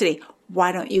University.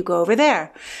 Why don't you go over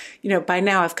there? By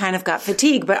now I've kind of got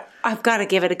fatigue, but I've got to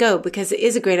give it a go because it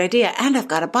is a great idea and I've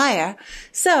got a buyer.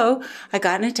 So I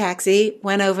got in a taxi,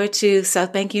 went over to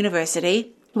South Bank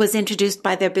University, was introduced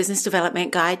by their business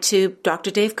development guy to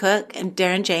Dr. Dave Cook and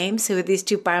Darren James, who are these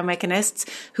two biomechanists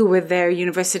who were their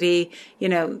university,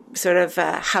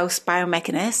 house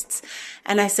biomechanists.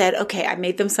 And I said, okay, I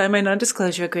made them sign my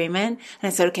non-disclosure agreement. And I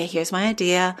said, okay, here's my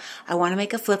idea. I want to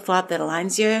make a flip-flop that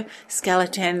aligns your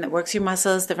skeleton, that works your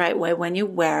muscles the right way when you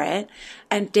wear it.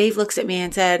 And Dave looks at me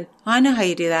and said, I know how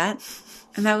you do that.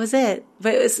 And that was it.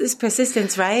 But it was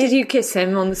persistence, right? Did you kiss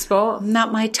him on the spot?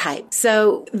 Not my type.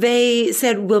 So they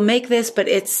said, we'll make this, but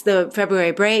it's the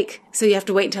February break. So you have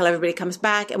to wait until everybody comes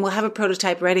back and we'll have a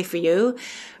prototype ready for you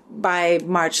by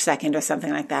March 2nd or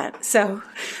something like that. So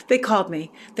they called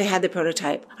me. They had the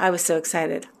prototype. I was so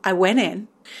excited. I went in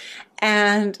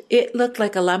and it looked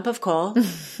like a lump of coal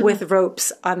with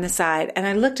ropes on the side. And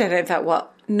I looked at it and thought, well,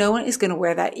 no one is going to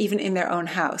wear that even in their own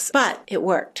house. But it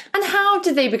worked. And how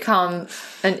did they become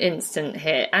an instant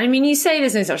hit? I mean, you say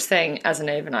there's no such thing as an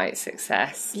overnight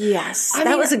success. Yes.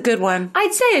 That was a good one.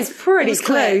 I'd say it's pretty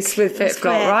close with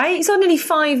FitFlop, right? You sold nearly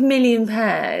 5 million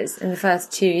pairs in the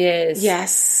first 2 years.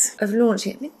 Yes. Of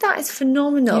launching it. I mean, that is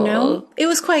phenomenal. It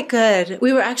was quite good.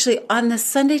 We were actually on the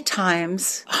Sunday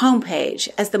Times homepage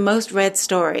as the most read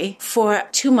story for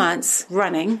 2 months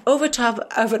running, over top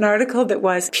of an article that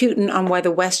was Putin on why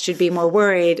the West should be more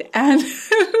worried, and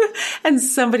and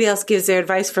somebody else gives their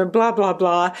advice for blah, blah,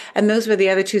 blah. And those were the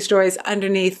other 2 stories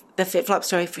underneath the FitFlop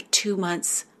story for 2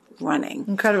 months running.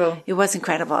 Incredible. It was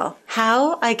incredible.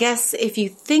 How? I guess if you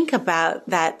think about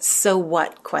that so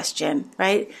what question,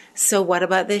 right? So what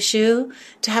about this shoe?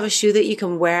 To have a shoe that you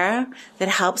can wear that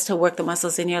helps to work the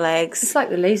muscles in your legs. It's like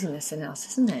the laziness in us,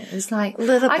 isn't it? It's like, a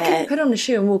little bit. I can put on a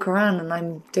shoe and walk around and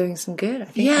I'm doing some good. I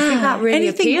think Yeah. that really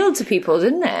appealed to people,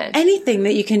 didn't it? Anything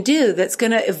that you can do that's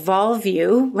going to evolve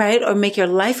you, right? Or make your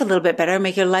life a little bit better,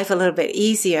 make your life a little bit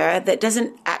easier, that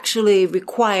doesn't actually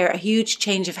require a huge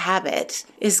change of habit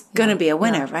is going to be a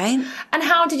winner, right? And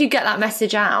how did you get that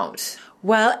message out?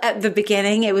 Well, at the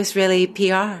beginning, it was really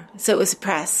PR. So it was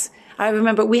press. I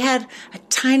remember we had a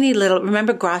tiny little,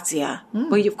 remember Grazia?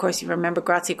 Well, of course you remember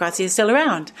Grazia. Grazia is still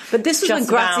around. But this was Just when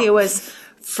Grazia about. was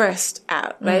first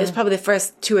out, right? It was probably the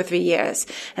first 2 or 3 years.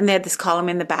 And they had this column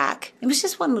in the back. It was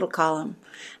just one little column.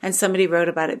 And somebody wrote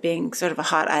about it being sort of a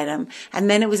hot item. And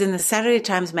then it was in the Saturday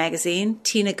Times Magazine,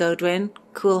 Tina Godwin,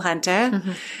 Cool Hunter.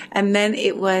 And then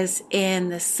it was in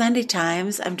the Sunday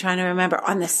Times, I'm trying to remember,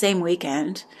 on the same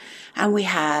weekend. And we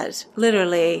had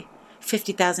literally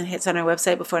 50,000 hits on our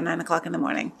website before 9 o'clock in the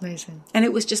morning. Amazing. And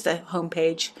it was just a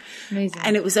homepage. Amazing.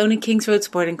 And it was only Kings Road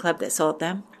Sporting Club that sold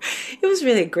them. It was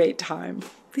really a great time.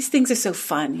 These things are so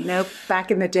fun,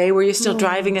 back in the day where you're still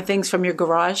driving the things from your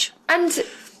garage. And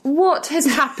what has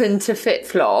happened to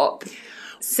FitFlop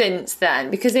since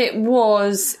then? Because it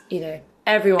was,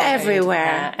 everyone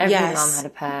Everywhere. Every Yes. mum had a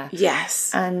pair.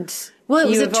 Yes. And Well, it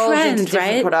was you a evolved trend, into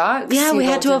different right? products. Yeah, we You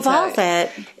had to evolved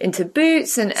evolve into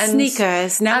boots and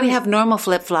sneakers. Now we have normal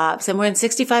flip-flops, and we're in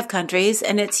 65 countries,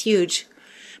 and it's huge.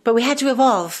 But we had to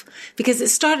evolve because it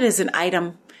started as an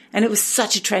item, and it was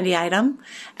such a trendy item,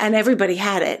 and everybody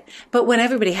had it. But when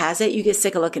everybody has it, you get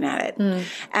sick of looking at it.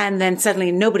 And then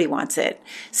suddenly nobody wants it.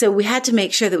 So we had to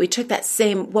make sure that we took that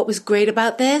same, what was great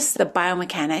about this, the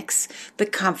biomechanics, the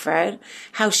comfort,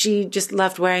 how she just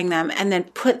loved wearing them, and then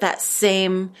put that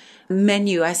same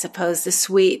menu, I suppose, the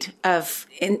suite of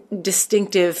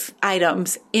distinctive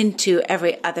items into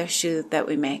every other shoe that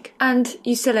we make. And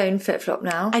you still own FitFlop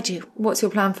now? I do. What's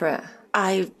your plan for it?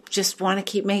 I just want to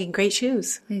keep making great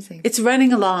shoes. Amazing. It's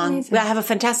running along. Amazing. I have a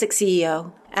fantastic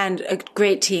CEO and a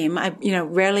great team. I,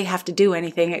 rarely have to do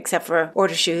anything except for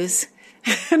order shoes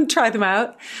and try them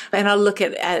out. And I'll look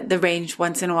at the range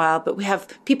once in a while. But we have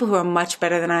people who are much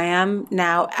better than I am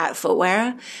now at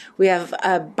footwear. We have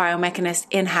a biomechanist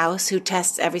in-house who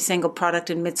tests every single product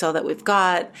and midsole that we've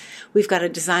got. We've got a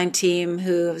design team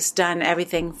who has done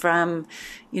everything from,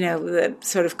 the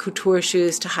sort of couture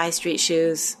shoes to high street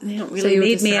shoes. They don't really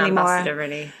need me anymore.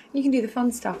 Really. You can do the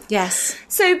fun stuff. Yes.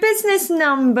 So business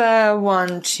number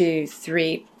 1, 2,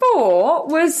 3, 4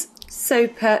 was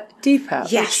Super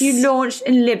Duper, Yes. which you launched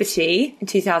in Liberty in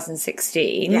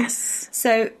 2016. Yes.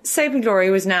 So Soap and Glory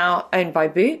was now owned by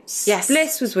Boots. Yes.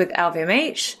 Bliss was with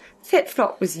LVMH.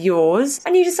 FitFlop was yours,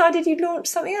 and you decided you'd launch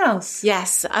something else.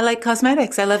 Yes, I like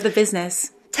cosmetics. I love the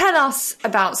business. Tell us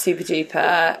about Super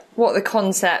Duper, what the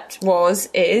concept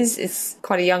is. It's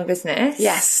quite a young business.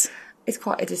 Yes. It's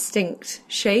quite a distinct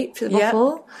shape to the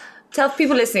bottle. Tell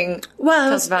people listening.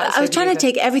 Well, I was trying to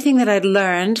take everything that I'd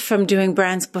learned from doing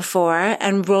brands before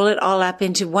and roll it all up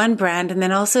into one brand, and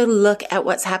then also look at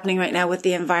what's happening right now with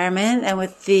the environment and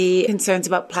with the concerns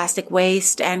about plastic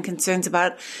waste and concerns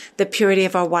about the purity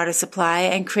of our water supply,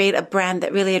 and create a brand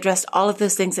that really addressed all of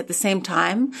those things at the same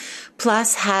time,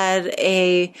 plus had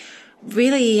a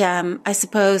really, I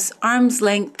suppose, arm's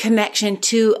length connection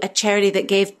to a charity that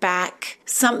gave back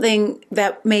something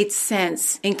that made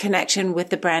sense in connection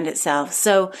with the brand itself.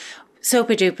 So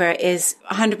Super Duper is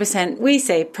 100%, we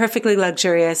say, perfectly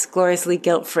luxurious, gloriously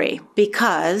guilt-free,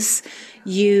 because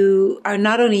you are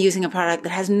not only using a product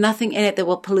that has nothing in it that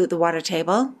will pollute the water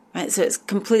table, right? So it's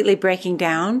completely breaking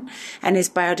down and is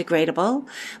biodegradable,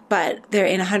 but they're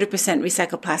in 100%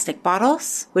 recycled plastic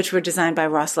bottles, which were designed by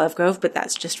Ross Lovegrove, but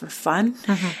that's just for fun.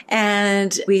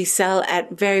 And we sell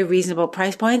at very reasonable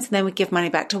price points, and then we give money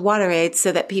back to WaterAid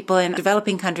so that people in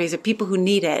developing countries or people who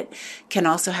need it can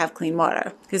also have clean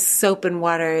water, because soap and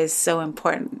water is so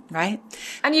important, right?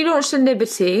 And you launched a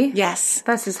Liberty. Yes.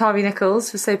 Versus Harvey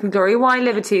Nichols for Soap and Glory. Why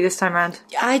Liberty this time around?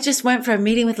 I just went for a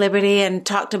meeting with Liberty and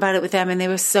talked about it with them, and they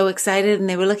were so excited, and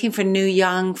they were looking for new,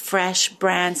 young, fresh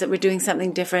brands that were doing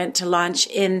something different to launch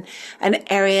in an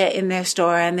area in their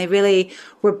store, and they really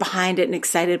were behind it and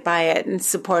excited by it and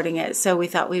supporting it. So we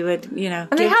thought we would,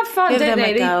 And they have fun, don't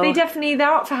they? They definitely,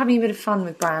 they're up for having a bit of fun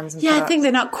with brands and products. I think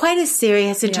they're not quite as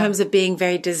serious in terms of being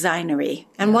very designery.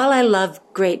 And while I love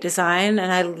great design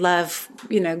and I love,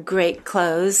 great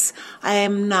clothes, I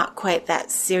am not quite that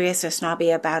serious or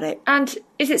snobby about it. And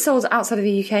is it sold outside of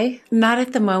the UK? Not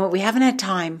at the moment. We haven't had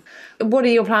time. What are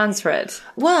your plans for it?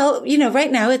 Well,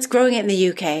 right now it's growing in the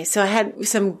UK. So I had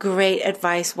some great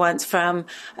advice once from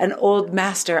an old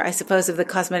master, I suppose, of the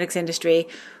cosmetics industry,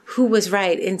 who was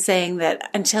right in saying that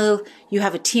until you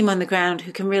have a team on the ground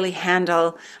who can really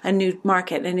handle a new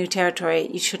market, a new territory,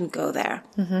 you shouldn't go there.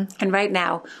 And right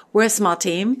now, we're a small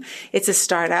team. It's a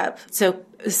startup. So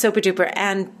Super Duper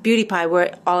and Beauty Pie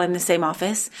were all in the same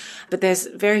office, but there's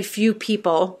very few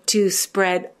people to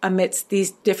spread amidst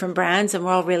these different brands, and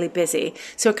we're all really busy.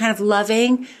 So we're kind of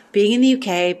loving being in the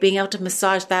UK, being able to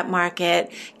massage that market,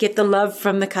 get the love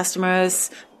from the customers,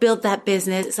 build that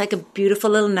business. It's like a beautiful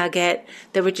little nugget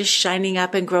that we're just shining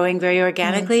up and growing very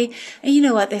organically. And you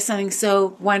know what? There's something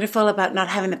so wonderful about not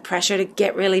having the pressure to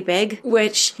get really big,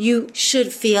 which you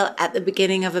should feel at the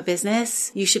beginning of a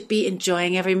business. You should be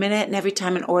enjoying every minute, and every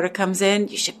time an order comes in,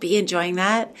 you should be enjoying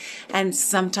that. And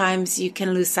sometimes you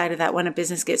can lose sight of that when a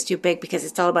business gets too big, because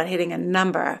it's all about hitting a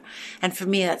number. And for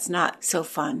me, that's not so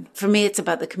fun. For me, it's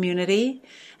about the community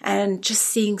and just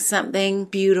seeing something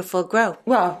beautiful grow.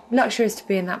 Well, luxury is to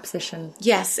be in that position.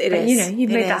 Yes, it is. You've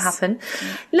made that happen.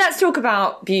 Let's talk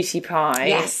about Beauty Pie.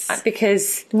 Yes.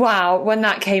 Because, wow, when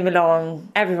that came along,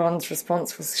 everyone's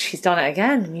response was, she's done it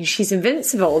again. She's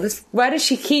invincible. Where does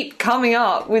she keep coming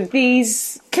up with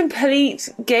these complete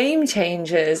game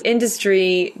changers,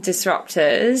 industry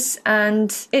disruptors?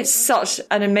 And it's such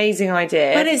an amazing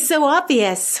idea. But it's so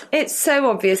obvious. It's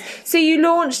so obvious. So you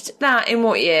launched that in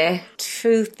what year?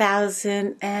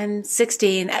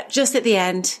 2016, just at the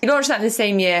end. You launched that in the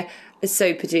same year as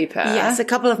Super Duper. Yes, a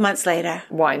couple of months later.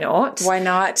 Why not? Why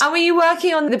not? And were you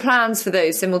working on the plans for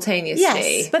those simultaneously?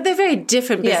 Yes, but they're very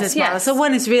different business models. So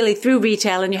one is really through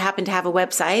retail, and you happen to have a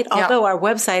website, although our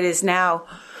website is now...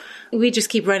 We just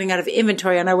keep running out of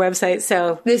inventory on our website,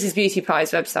 so... This is Beauty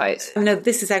Pie's website. No,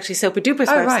 this is actually Super Duper's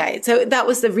website. Right. So that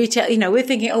was the retail, we're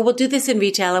thinking, we'll do this in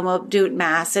retail and we'll do it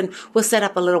mass and we'll set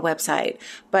up a little website.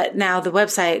 But now the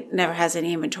website never has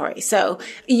any inventory. So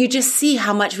you just see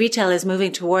how much retail is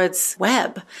moving towards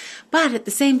web. But at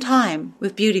the same time,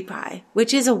 with Beauty Pie,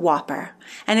 which is a whopper,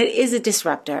 and it is a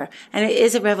disruptor, and it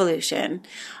is a revolution,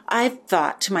 I've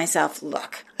thought to myself,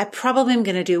 look, I probably am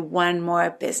going to do one more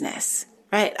business.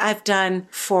 Right? I've done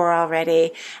 4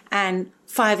 already, and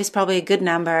 5 is probably a good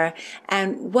number.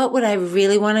 And what would I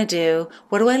really want to do?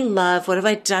 What do I love? What have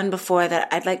I done before that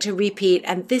I'd like to repeat?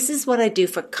 And this is what I do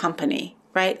for company.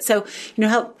 Right? So,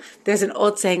 how there's an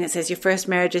old saying that says your first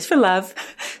marriage is for love,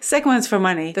 second one's for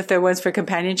money, the third one's for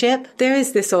companionship. There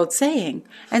is this old saying.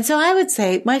 And so I would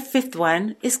say my 5th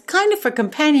one is kind of for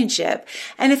companionship.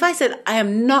 And if I said, I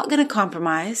am not going to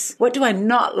compromise, what do I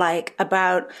not like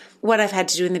about what I've had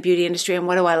to do in the beauty industry, and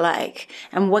what do I like?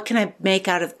 And what can I make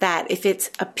out of that if it's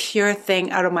a pure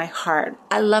thing out of my heart?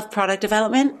 I love product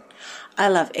development. I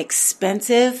love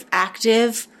expensive,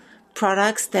 active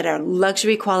products that are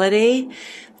luxury quality,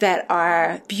 that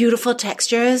are beautiful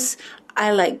textures.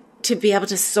 I like to be able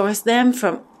to source them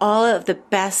from all of the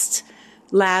best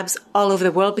labs all over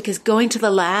the world, because going to the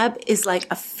lab is like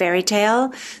a fairy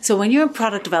tale. So when you're in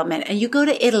product development and you go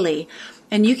to Italy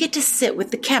and you get to sit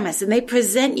with the chemists and they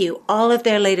present you all of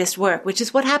their latest work, which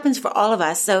is what happens for all of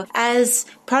us. So as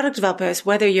product developers,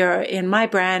 whether you're in my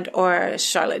brand or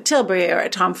Charlotte Tilbury or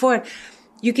Tom Ford,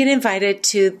 you get invited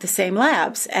to the same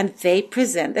labs and they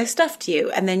present their stuff to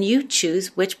you. And then you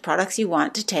choose which products you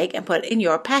want to take and put in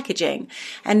your packaging.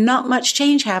 And not much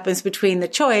change happens between the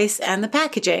choice and the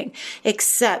packaging,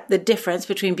 except the difference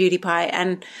between Beauty Pie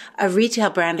and a retail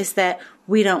brand is that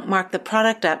we don't mark the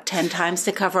product up 10 times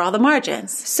to cover all the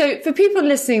margins. So for people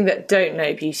listening that don't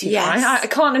know Beauty Yes. Pie, I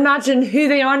can't imagine who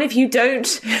they are. And if you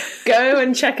don't, go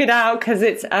and check it out because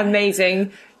it's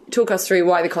amazing. Talk us through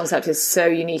why the concept is so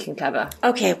unique and clever.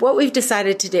 Okay, what we've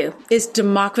decided to do is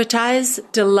democratize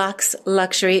deluxe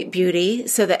luxury beauty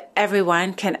so that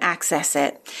everyone can access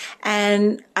it.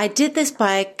 And I did this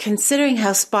by considering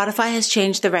how Spotify has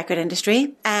changed the record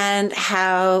industry and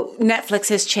how Netflix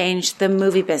has changed the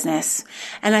movie business.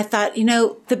 And I thought,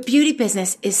 the beauty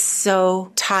business is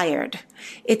so tired.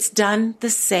 It's done the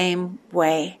same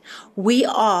way. We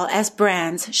all, as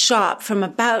brands, shop from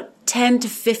about 10 to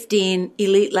 15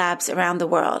 elite labs around the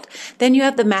world. Then you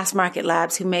have the mass market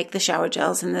labs who make the shower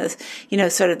gels and the,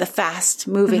 sort of the fast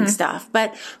moving stuff.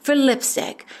 But for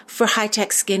lipstick, for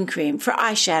high-tech skin cream, for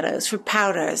eyeshadows, for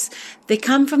powders, they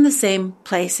come from the same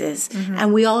places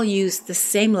and we all use the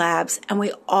same labs and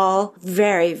we all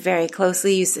very, very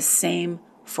closely use the same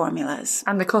formulas.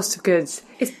 And the cost of goods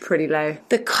is pretty low.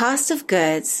 The cost of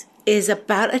goods is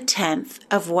about 1/10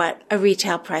 of what a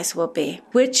retail price will be,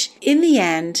 which in the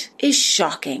end is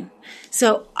shocking.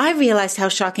 So I realized how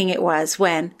shocking it was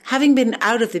when, having been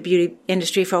out of the beauty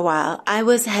industry for a while, I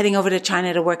was heading over to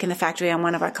China to work in the factory on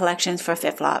one of our collections for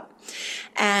FitFlop.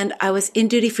 And I was in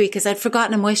duty free because I'd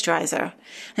forgotten a moisturizer.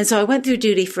 And so I went through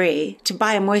duty free to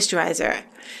buy a moisturizer.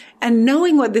 And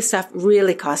knowing what this stuff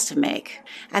really cost to make,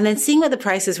 and then seeing what the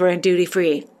prices were in duty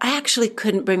free, I actually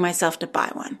couldn't bring myself to buy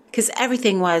one because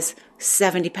everything was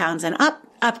 £70 and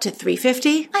up to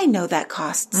 $3.50. I know that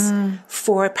costs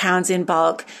 £4 in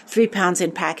bulk, £3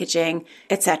 in packaging,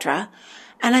 etc.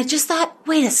 And I just thought,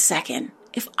 wait a second.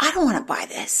 If I don't want to buy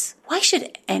this, why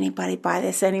should anybody buy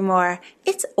this anymore?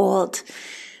 It's old.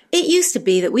 It used to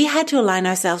be that we had to align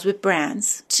ourselves with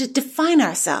brands to define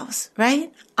ourselves, right?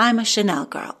 I'm a Chanel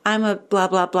girl. I'm a blah,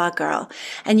 blah, blah girl.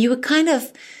 And you would kind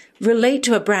of relate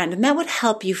to a brand and that would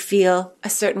help you feel a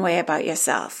certain way about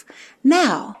yourself.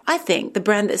 Now, I think the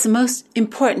brand that's the most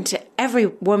important to every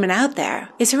woman out there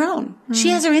is her own. She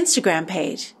has her Instagram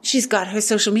page. She's got her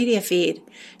social media feed.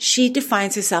 She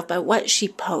defines herself by what she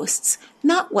posts,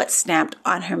 not what's stamped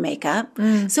on her makeup.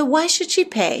 So why should she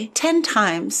pay 10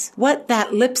 times what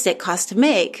that lipstick costs to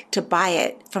make to buy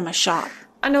it from a shop?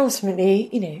 And ultimately,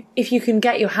 if you can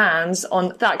get your hands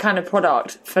on that kind of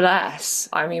product for less,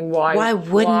 I mean, why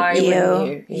wouldn't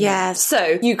you? Yes.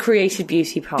 So you created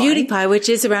Beauty Pie. Beauty Pie, which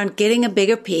is around getting a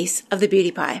bigger piece of the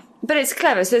beauty pie. But it's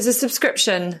clever. So it's a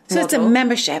subscription So it's a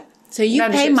membership. So you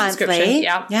pay monthly,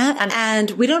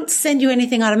 and we don't send you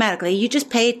anything automatically. You just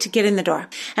pay to get in the door.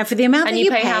 And for the amount that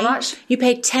you pay, how much? You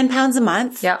pay £10 a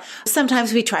month. Yeah.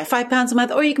 Sometimes we try £5 a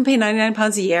month, or you can pay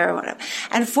 £99 a year or whatever.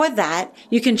 And for that,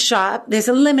 you can shop. There's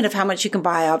a limit of how much you can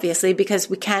buy, obviously, because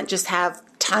we can't just have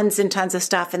tons and tons of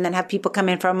stuff and then have people come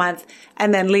in for a month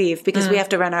and then leave because we have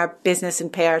to run our business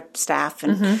and pay our staff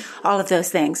and all of those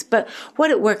things. But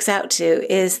what it works out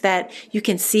to is that you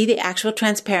can see the actual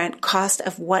transparent cost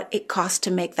of what it costs to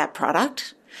make that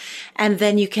product. And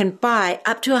then you can buy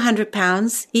up to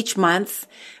 £100 each month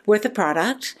worth of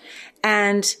product.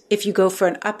 And if you go for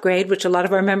an upgrade, which a lot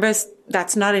of our members,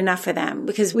 that's not enough for them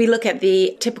because we look at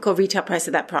the typical retail price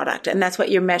of that product and that's what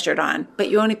you're measured on, but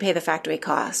you only pay the factory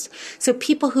cost. So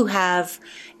people who have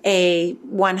a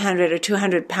 100 or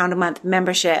 200 pound a month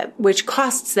membership, which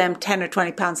costs them 10 or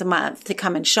 20 pounds a month to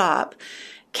come and shop,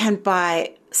 can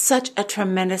buy such a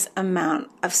tremendous amount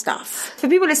of stuff. For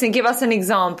people listening, give us an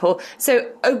example.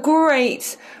 So a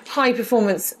great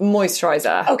high-performance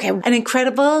moisturizer. Okay, an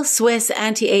incredible Swiss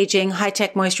anti-aging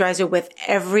high-tech moisturizer with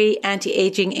every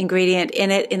anti-aging ingredient in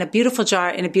it in a beautiful jar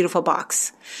in a beautiful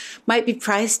box. Might be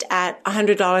priced at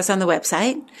 $100 on the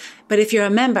website, but if you're a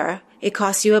member, it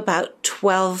costs you about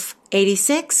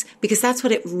 $12.86 because that's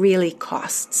what it really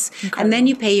costs. Incredible. And then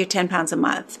you pay your £10 a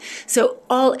month. So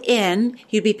all in,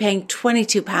 you'd be paying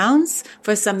 £22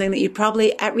 for something that you'd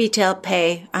probably at retail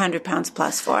pay £100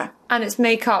 plus for. And it's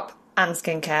makeup and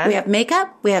skincare. We have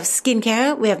makeup, we have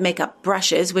skincare, we have makeup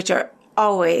brushes, which are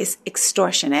always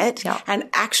extortionate and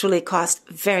actually cost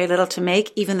very little to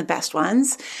make, even the best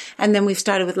ones. And then we've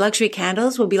started with luxury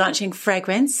candles. We'll be launching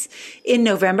fragrance in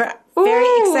November.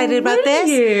 Very excited about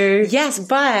this. Yes,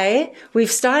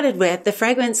 we've started with the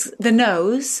fragrance, The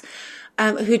Nose,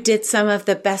 who did some of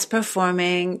the best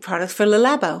performing products for Le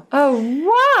Labo. Oh,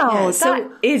 wow. Yeah, so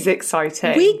that is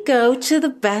exciting. We go to the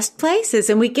best places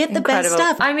and we get the best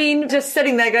stuff. I mean, just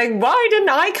sitting there going, why didn't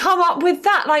I come up with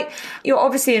that? Like, you're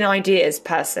obviously an ideas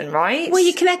person, right? Well,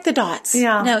 you connect the dots,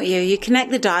 don't you? You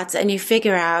connect the dots and you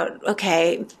figure out,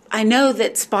 okay, I know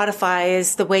that Spotify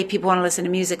is the way people want to listen to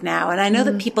music now. And I know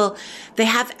that people, they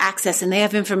have access and they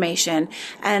have information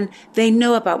and they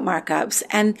know about markups.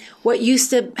 And what used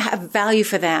to have value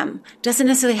for them doesn't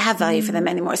necessarily have value for them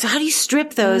anymore. So how do you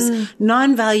strip those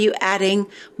non-value adding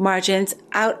margins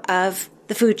out of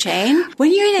the food chain?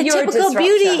 When you're in a typical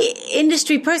beauty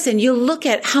industry person, you'll look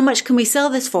at how much can we sell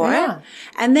this for? Yeah.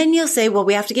 And then you'll say, well,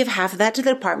 we have to give half of that to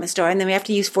the department store, and then we have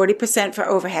to use 40% for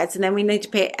overheads, and then we need to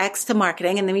pay X to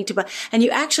marketing, and then we need to buy. And you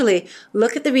actually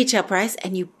look at the retail price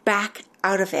and you back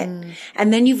out of it.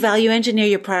 And then you value engineer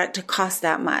your product to cost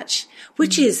that much,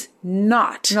 which is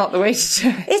not the way to do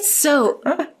it. It's so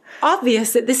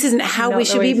obvious that this isn't how we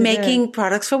should be making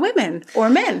products for women or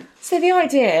men. So the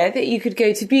idea that you could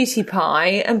go to Beauty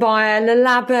Pie and buy a Le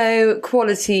Labo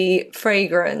quality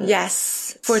fragrance.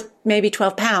 Yes. For maybe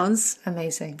 £12.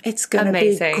 Amazing. It's going to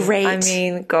be great. I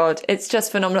mean, God, it's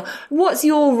just phenomenal. What's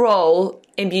your role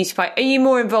in Beauty Pie? Are you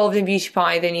more involved in Beauty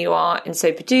Pie than you are in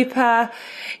Super Duper?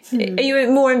 Are you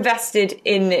more invested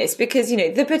in this? Because, you know,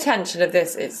 the potential of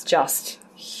this is just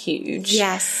huge.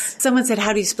 Yes. Someone said,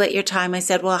 how do you split your time? I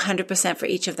said, well, 100% for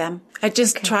each of them. I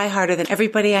just try harder than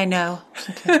everybody I know.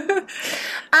 Okay.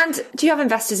 And do you have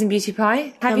investors in Beauty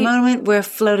Pie? At the moment, we're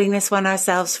floating this one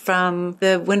ourselves from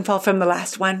the windfall from the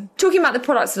last one. Talking about the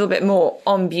products a little bit more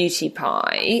on Beauty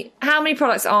Pie, how many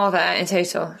products are there in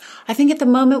total? I think at the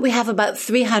moment we have about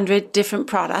 300 different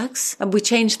products. We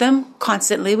change them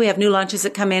constantly. We have new launches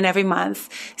that come in every month,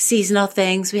 seasonal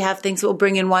things. We have things that we'll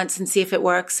bring in once and see if it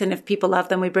works. And if people love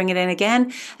them, we bring it in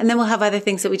again. And then we'll have other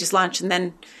things that we just launch and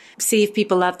then see if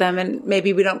people love them, and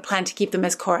maybe we don't plan to keep them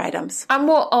as core items. And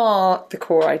what are the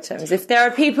core items? If there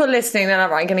are people listening that are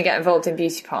going to get involved in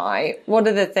Beauty Pie, what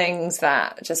are the things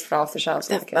that just fell off the shelves?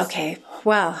 Okay,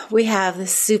 well, we have the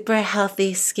Super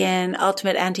Healthy Skin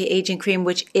Ultimate Anti-Aging Cream,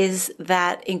 which is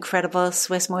that incredible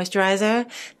Swiss moisturizer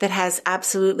that has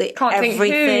absolutely everything.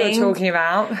 Think who you're talking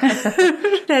about.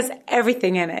 It has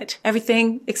everything in it.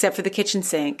 Everything except for the kitchen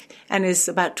sink, and is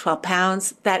about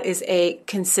 £12. That is a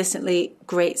consistently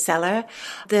great seller.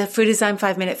 The Fruitizyme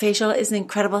 5-Minute Facial is an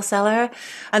incredible seller.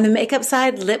 On the makeup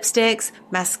side, lipsticks,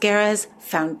 mascaras,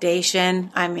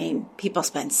 foundation. I mean, people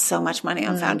spend so much money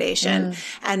on foundation.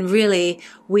 And really,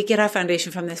 we get our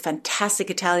foundation from this fantastic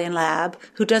Italian lab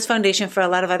who does foundation for a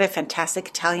lot of other fantastic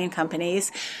Italian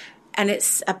companies. And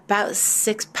it's about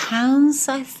 £6,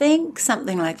 I think,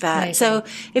 something like that. Amazing. So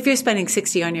if you're spending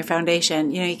 $60 on your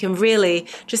foundation, you know, you can really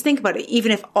just think about it.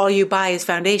 Even if all you buy is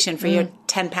foundation for your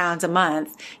 £10 a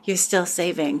month, you're still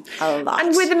saving a lot.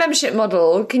 And with the membership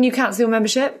model, can you cancel your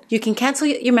membership? You can cancel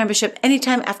your membership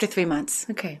anytime after 3 months.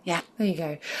 Okay. Yeah. There you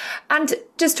go. And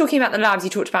just talking about the labs, you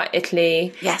talked about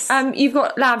Italy. Yes. You've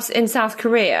got labs in South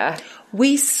Korea.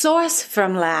 We source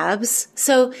from labs.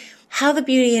 So how the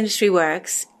beauty industry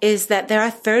works is that there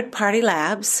are third-party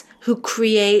labs who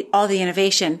create all the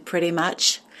innovation, pretty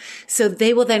much. So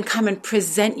they will then come and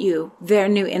present you their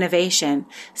new innovation.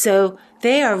 So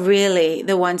they are really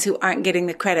the ones who aren't getting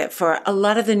the credit for a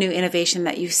lot of the new innovation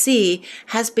that you see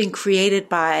has been created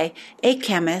by a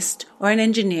chemist or an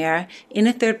engineer in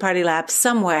a third-party lab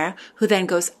somewhere who then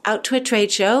goes out to a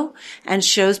trade show and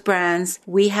shows brands,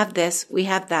 we have this, we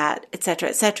have that, et cetera,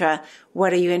 et cetera.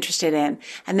 What are you interested in?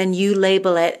 And then you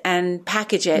label it and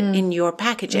package it in your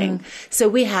packaging. So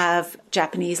we have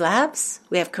Japanese labs,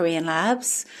 we have Korean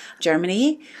labs,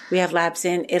 Germany, we have labs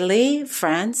in Italy,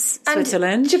 France,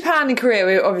 Switzerland. Japan and Korea,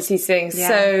 we're obviously seeing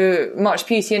so much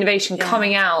beauty innovation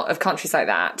coming out of countries like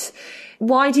that.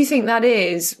 Why do you think that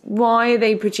is? Why are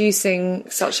they producing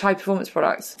such high-performance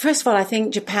products? First of all, I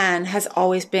think Japan has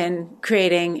always been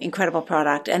creating incredible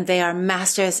product, and they are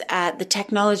masters at the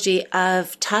technology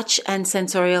of touch and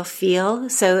sensorial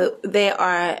feel. So they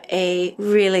are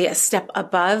really a step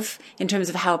above in terms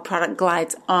of how a product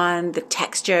glides on, the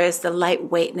textures, the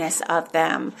lightweightness of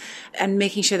them, and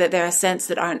making sure that there are scents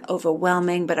that aren't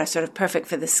overwhelming but are sort of perfect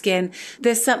for the skin.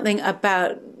 There's something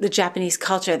about the Japanese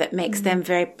culture that makes them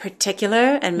very particular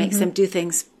and makes them do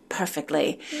things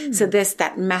perfectly. So there's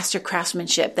that master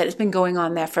craftsmanship that has been going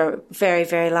on there for a very,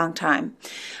 very long time.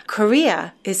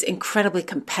 Korea is incredibly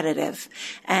competitive,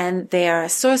 and they are a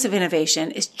source of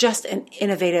innovation. It's just an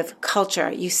innovative culture.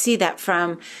 You see that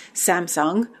from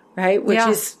Samsung, right? Which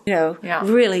is,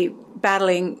 really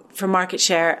battling for market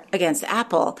share against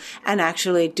Apple and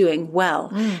actually doing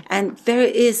well. And there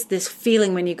is this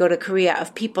feeling when you go to Korea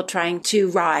of people trying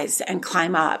to rise and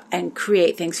climb up and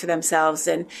create things for themselves.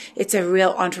 And it's a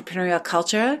real entrepreneurial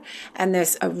culture, and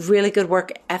there's a really good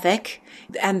work ethic,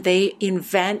 and they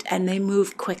invent and they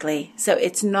move quickly. So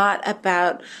it's not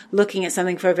about looking at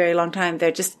something for a very long time.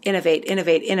 They're just innovate.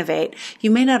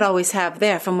 You may not always have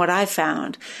there, from what I've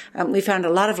found. We found a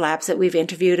lot of labs that we've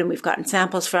interviewed and we've gotten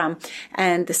samples from,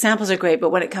 and the samples are great,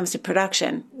 but when it comes to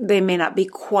production, they may not be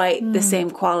quite the same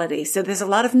quality. So there's a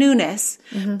lot of newness,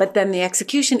 but then the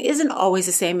execution isn't always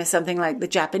the same as something like the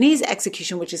Japanese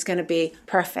execution, which is going to be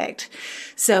perfect.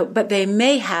 So, but they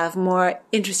may have more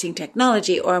interesting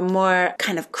technology or more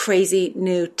kind of crazy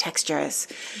new textures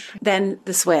than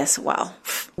the Swiss. Well,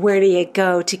 where do you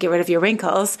go to get rid of your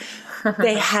wrinkles?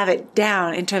 They have it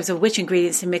down in terms of which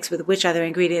ingredients to mix with which other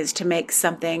ingredients to make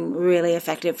something really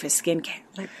effective for skincare.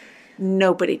 Like,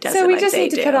 nobody does it like they do. So we just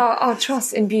need to put our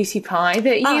trust in Beauty Pie,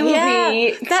 that you will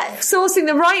be sourcing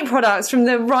the right products from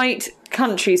the right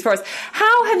countries for us.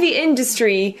 How have the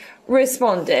industry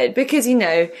responded? Because,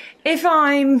 if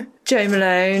I'm Jo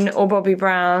Malone or Bobbi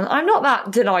Brown, I'm not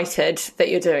that delighted that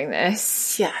you're doing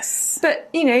this. Yes. But,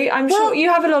 I'm sure you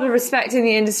have a lot of respect in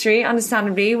the industry,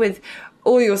 understandably, with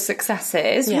all your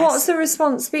successes. Yes. What's the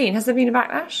response been? Has there been a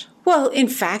backlash? Well, in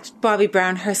fact, Bobbi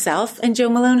Brown herself and Jo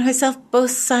Malone herself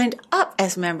both signed up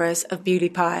as members of Beauty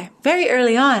Pie. Very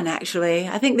early on, actually.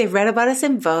 I think they read about us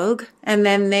in Vogue, and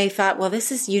then they thought, well,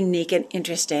 this is unique and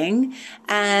interesting,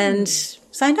 and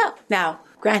signed up. Now,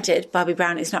 granted, Bobbi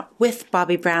Brown is not with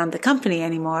Bobbi Brown, the company,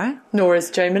 anymore. Nor is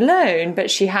Jo Malone,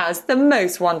 but she has the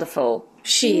most wonderful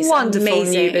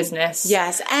amazing new business.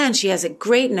 Yes, and she has a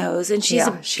great nose, and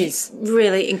she's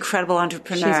really incredible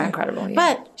entrepreneur. She's incredible, yeah.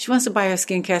 But she wants to buy her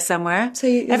skincare somewhere. So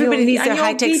everybody needs their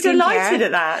high-tech skincare. You'll be delighted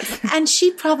at that. And she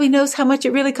probably knows how much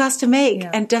it really costs to make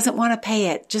and doesn't want to pay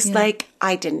it, just like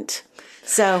I didn't.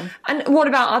 So, and what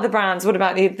about other brands? What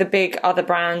about the big other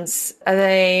brands? Are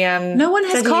they? No one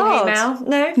has called.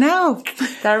 Now? No.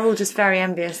 They're all just very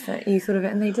envious that you thought of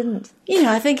it and they didn't.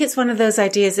 I think it's one of those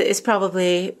ideas that is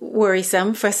probably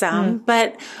worrisome for some.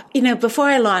 But, before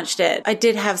I launched it, I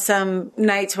did have some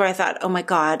nights where I thought, oh my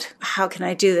God, how can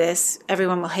I do this?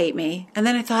 Everyone will hate me. And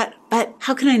then I thought, but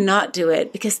how can I not do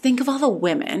it? Because think of all the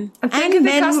women and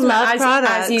men who love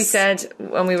products. As you said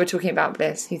when we were talking about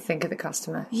Bliss, you think of the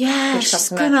customer. Yeah, she's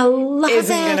going to love it.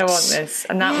 Isn't going to want this.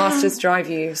 And that must just drive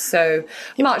you so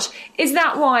much. Is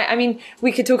that why,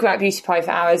 we could talk about Beauty Pie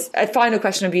for hours. A final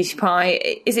question on Beauty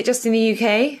Pie. Is it just in the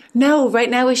UK? No, right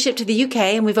now we ship to the UK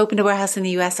and we've opened a warehouse in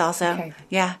the US also. Okay.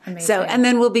 Yeah. Amazing. So, and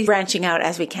then we'll be branching out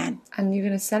as we can. And you're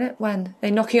going to sell it when?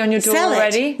 They're knocking on your door Sell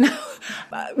already? It. No.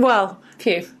 Well,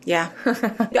 phew. Yeah.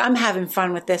 I'm having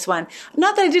fun with this one.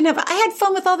 Not that I had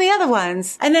fun with all the other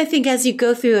ones. And I think as you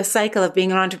go through a cycle of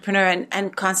being an entrepreneur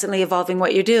and constantly evolving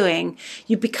what you're doing,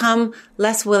 you become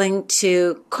less willing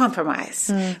to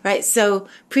compromise, right? So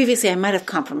previously I might have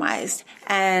compromised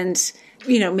and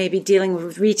maybe dealing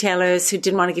with retailers who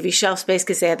didn't want to give you shelf space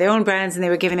because they had their own brands and they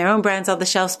were giving their own brands all the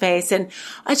shelf space. And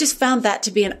I just found that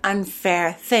to be an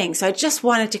unfair thing. So I just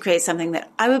wanted to create something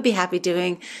that I would be happy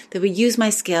doing, that would use my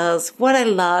skills, what I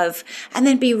love, and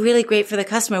then be really great for the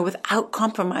customer without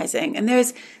compromising. And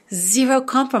there's zero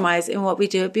compromise in what we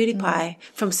do at Beauty Pie,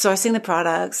 from sourcing the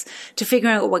products to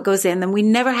figuring out what goes in them. We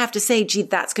never have to say, gee,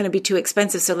 that's going to be too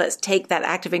expensive, so let's take that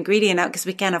active ingredient out because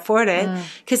we can't afford it,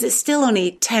 because it's still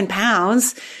only 10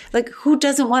 pounds. Like, who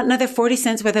doesn't want another 40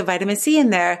 cents worth of vitamin C in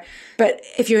there? But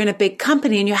if you're in a big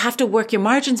company and you have to work your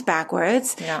margins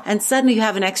backwards and suddenly you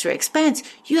have an extra expense,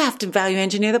 you have to value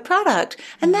engineer the product.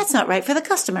 And that's not right for the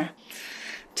customer.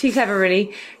 Too clever,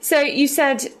 really. So you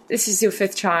said this is your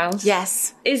 5th child.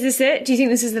 Yes. Is this it? Do you think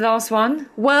this is the last one?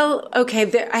 Well,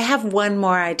 okay, I have one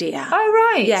more idea.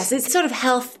 Oh, right. Yes, it's sort of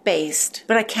health-based,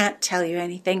 but I can't tell you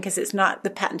anything because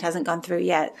the patent hasn't gone through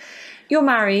yet. You're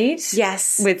married.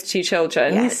 Yes. With 2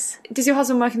 children. Yes. Does your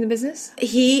husband work in the business?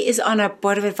 He is on our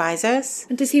board of advisors.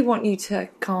 And does he want you to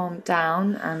calm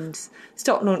down and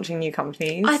stop launching new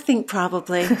companies? I think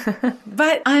probably.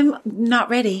 But I'm not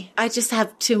ready. I just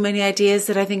have too many ideas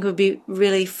that I think would be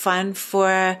really fun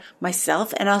for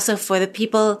myself and also for the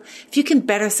people. If you can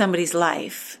better somebody's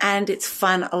life and it's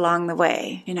fun along the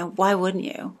way, why wouldn't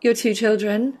you? Your 2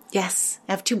 children? Yes.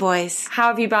 I have 2 boys. How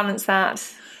have you balanced that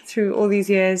through all these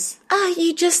years?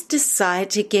 You just decide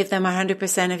to give them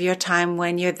 100% of your time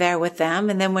when you're there with them.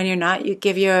 And then when you're not, you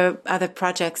give your other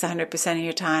projects 100% of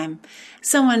your time.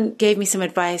 Someone gave me some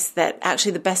advice that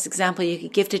actually the best example you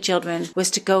could give to children was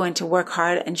to go and to work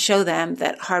hard and show them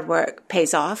that hard work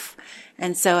pays off.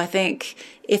 And so I think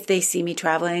if they see me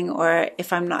traveling or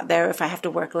if I'm not there, if I have to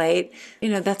work late,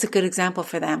 that's a good example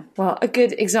for them. Well, a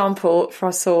good example for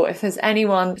us all. If there's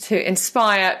anyone to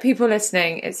inspire people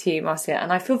listening, it's you, Marcia.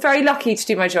 And I feel very lucky to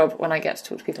do my job when I get to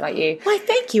talk to people like you. Why,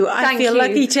 thank you. I feel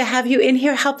lucky to have you in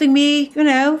here helping me,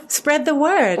 spread the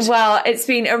word. Well, it's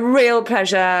been a real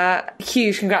pleasure.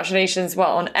 Huge congratulations,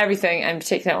 on everything, and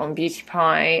particularly on Beauty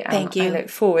Pie. Thank you. I look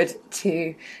forward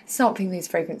to sampling these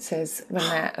fragrances when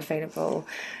they're available.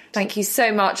 Thank you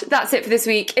so much. That's it for this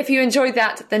week. If you enjoyed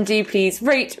that, then do please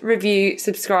rate, review,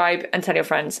 subscribe, and tell your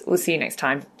friends. We'll see you next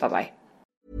time. Bye-bye.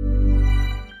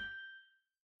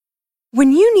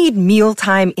 When you need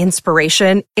mealtime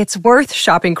inspiration, it's worth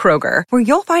shopping Kroger, where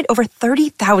you'll find over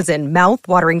 30,000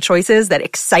 mouth-watering choices that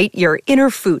excite your inner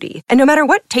foodie. And no matter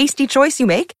what tasty choice you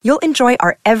make, you'll enjoy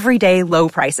our everyday low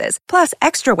prices, plus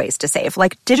extra ways to save,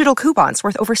 like digital coupons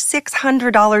worth over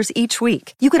 $600 each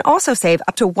week. You can also save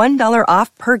up to $1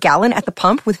 off per gallon at the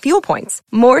pump with fuel points.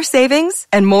 More savings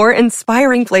and more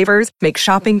inspiring flavors make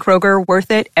shopping Kroger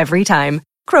worth it every time.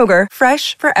 Kroger,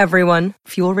 fresh for everyone.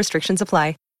 Fuel restrictions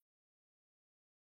apply.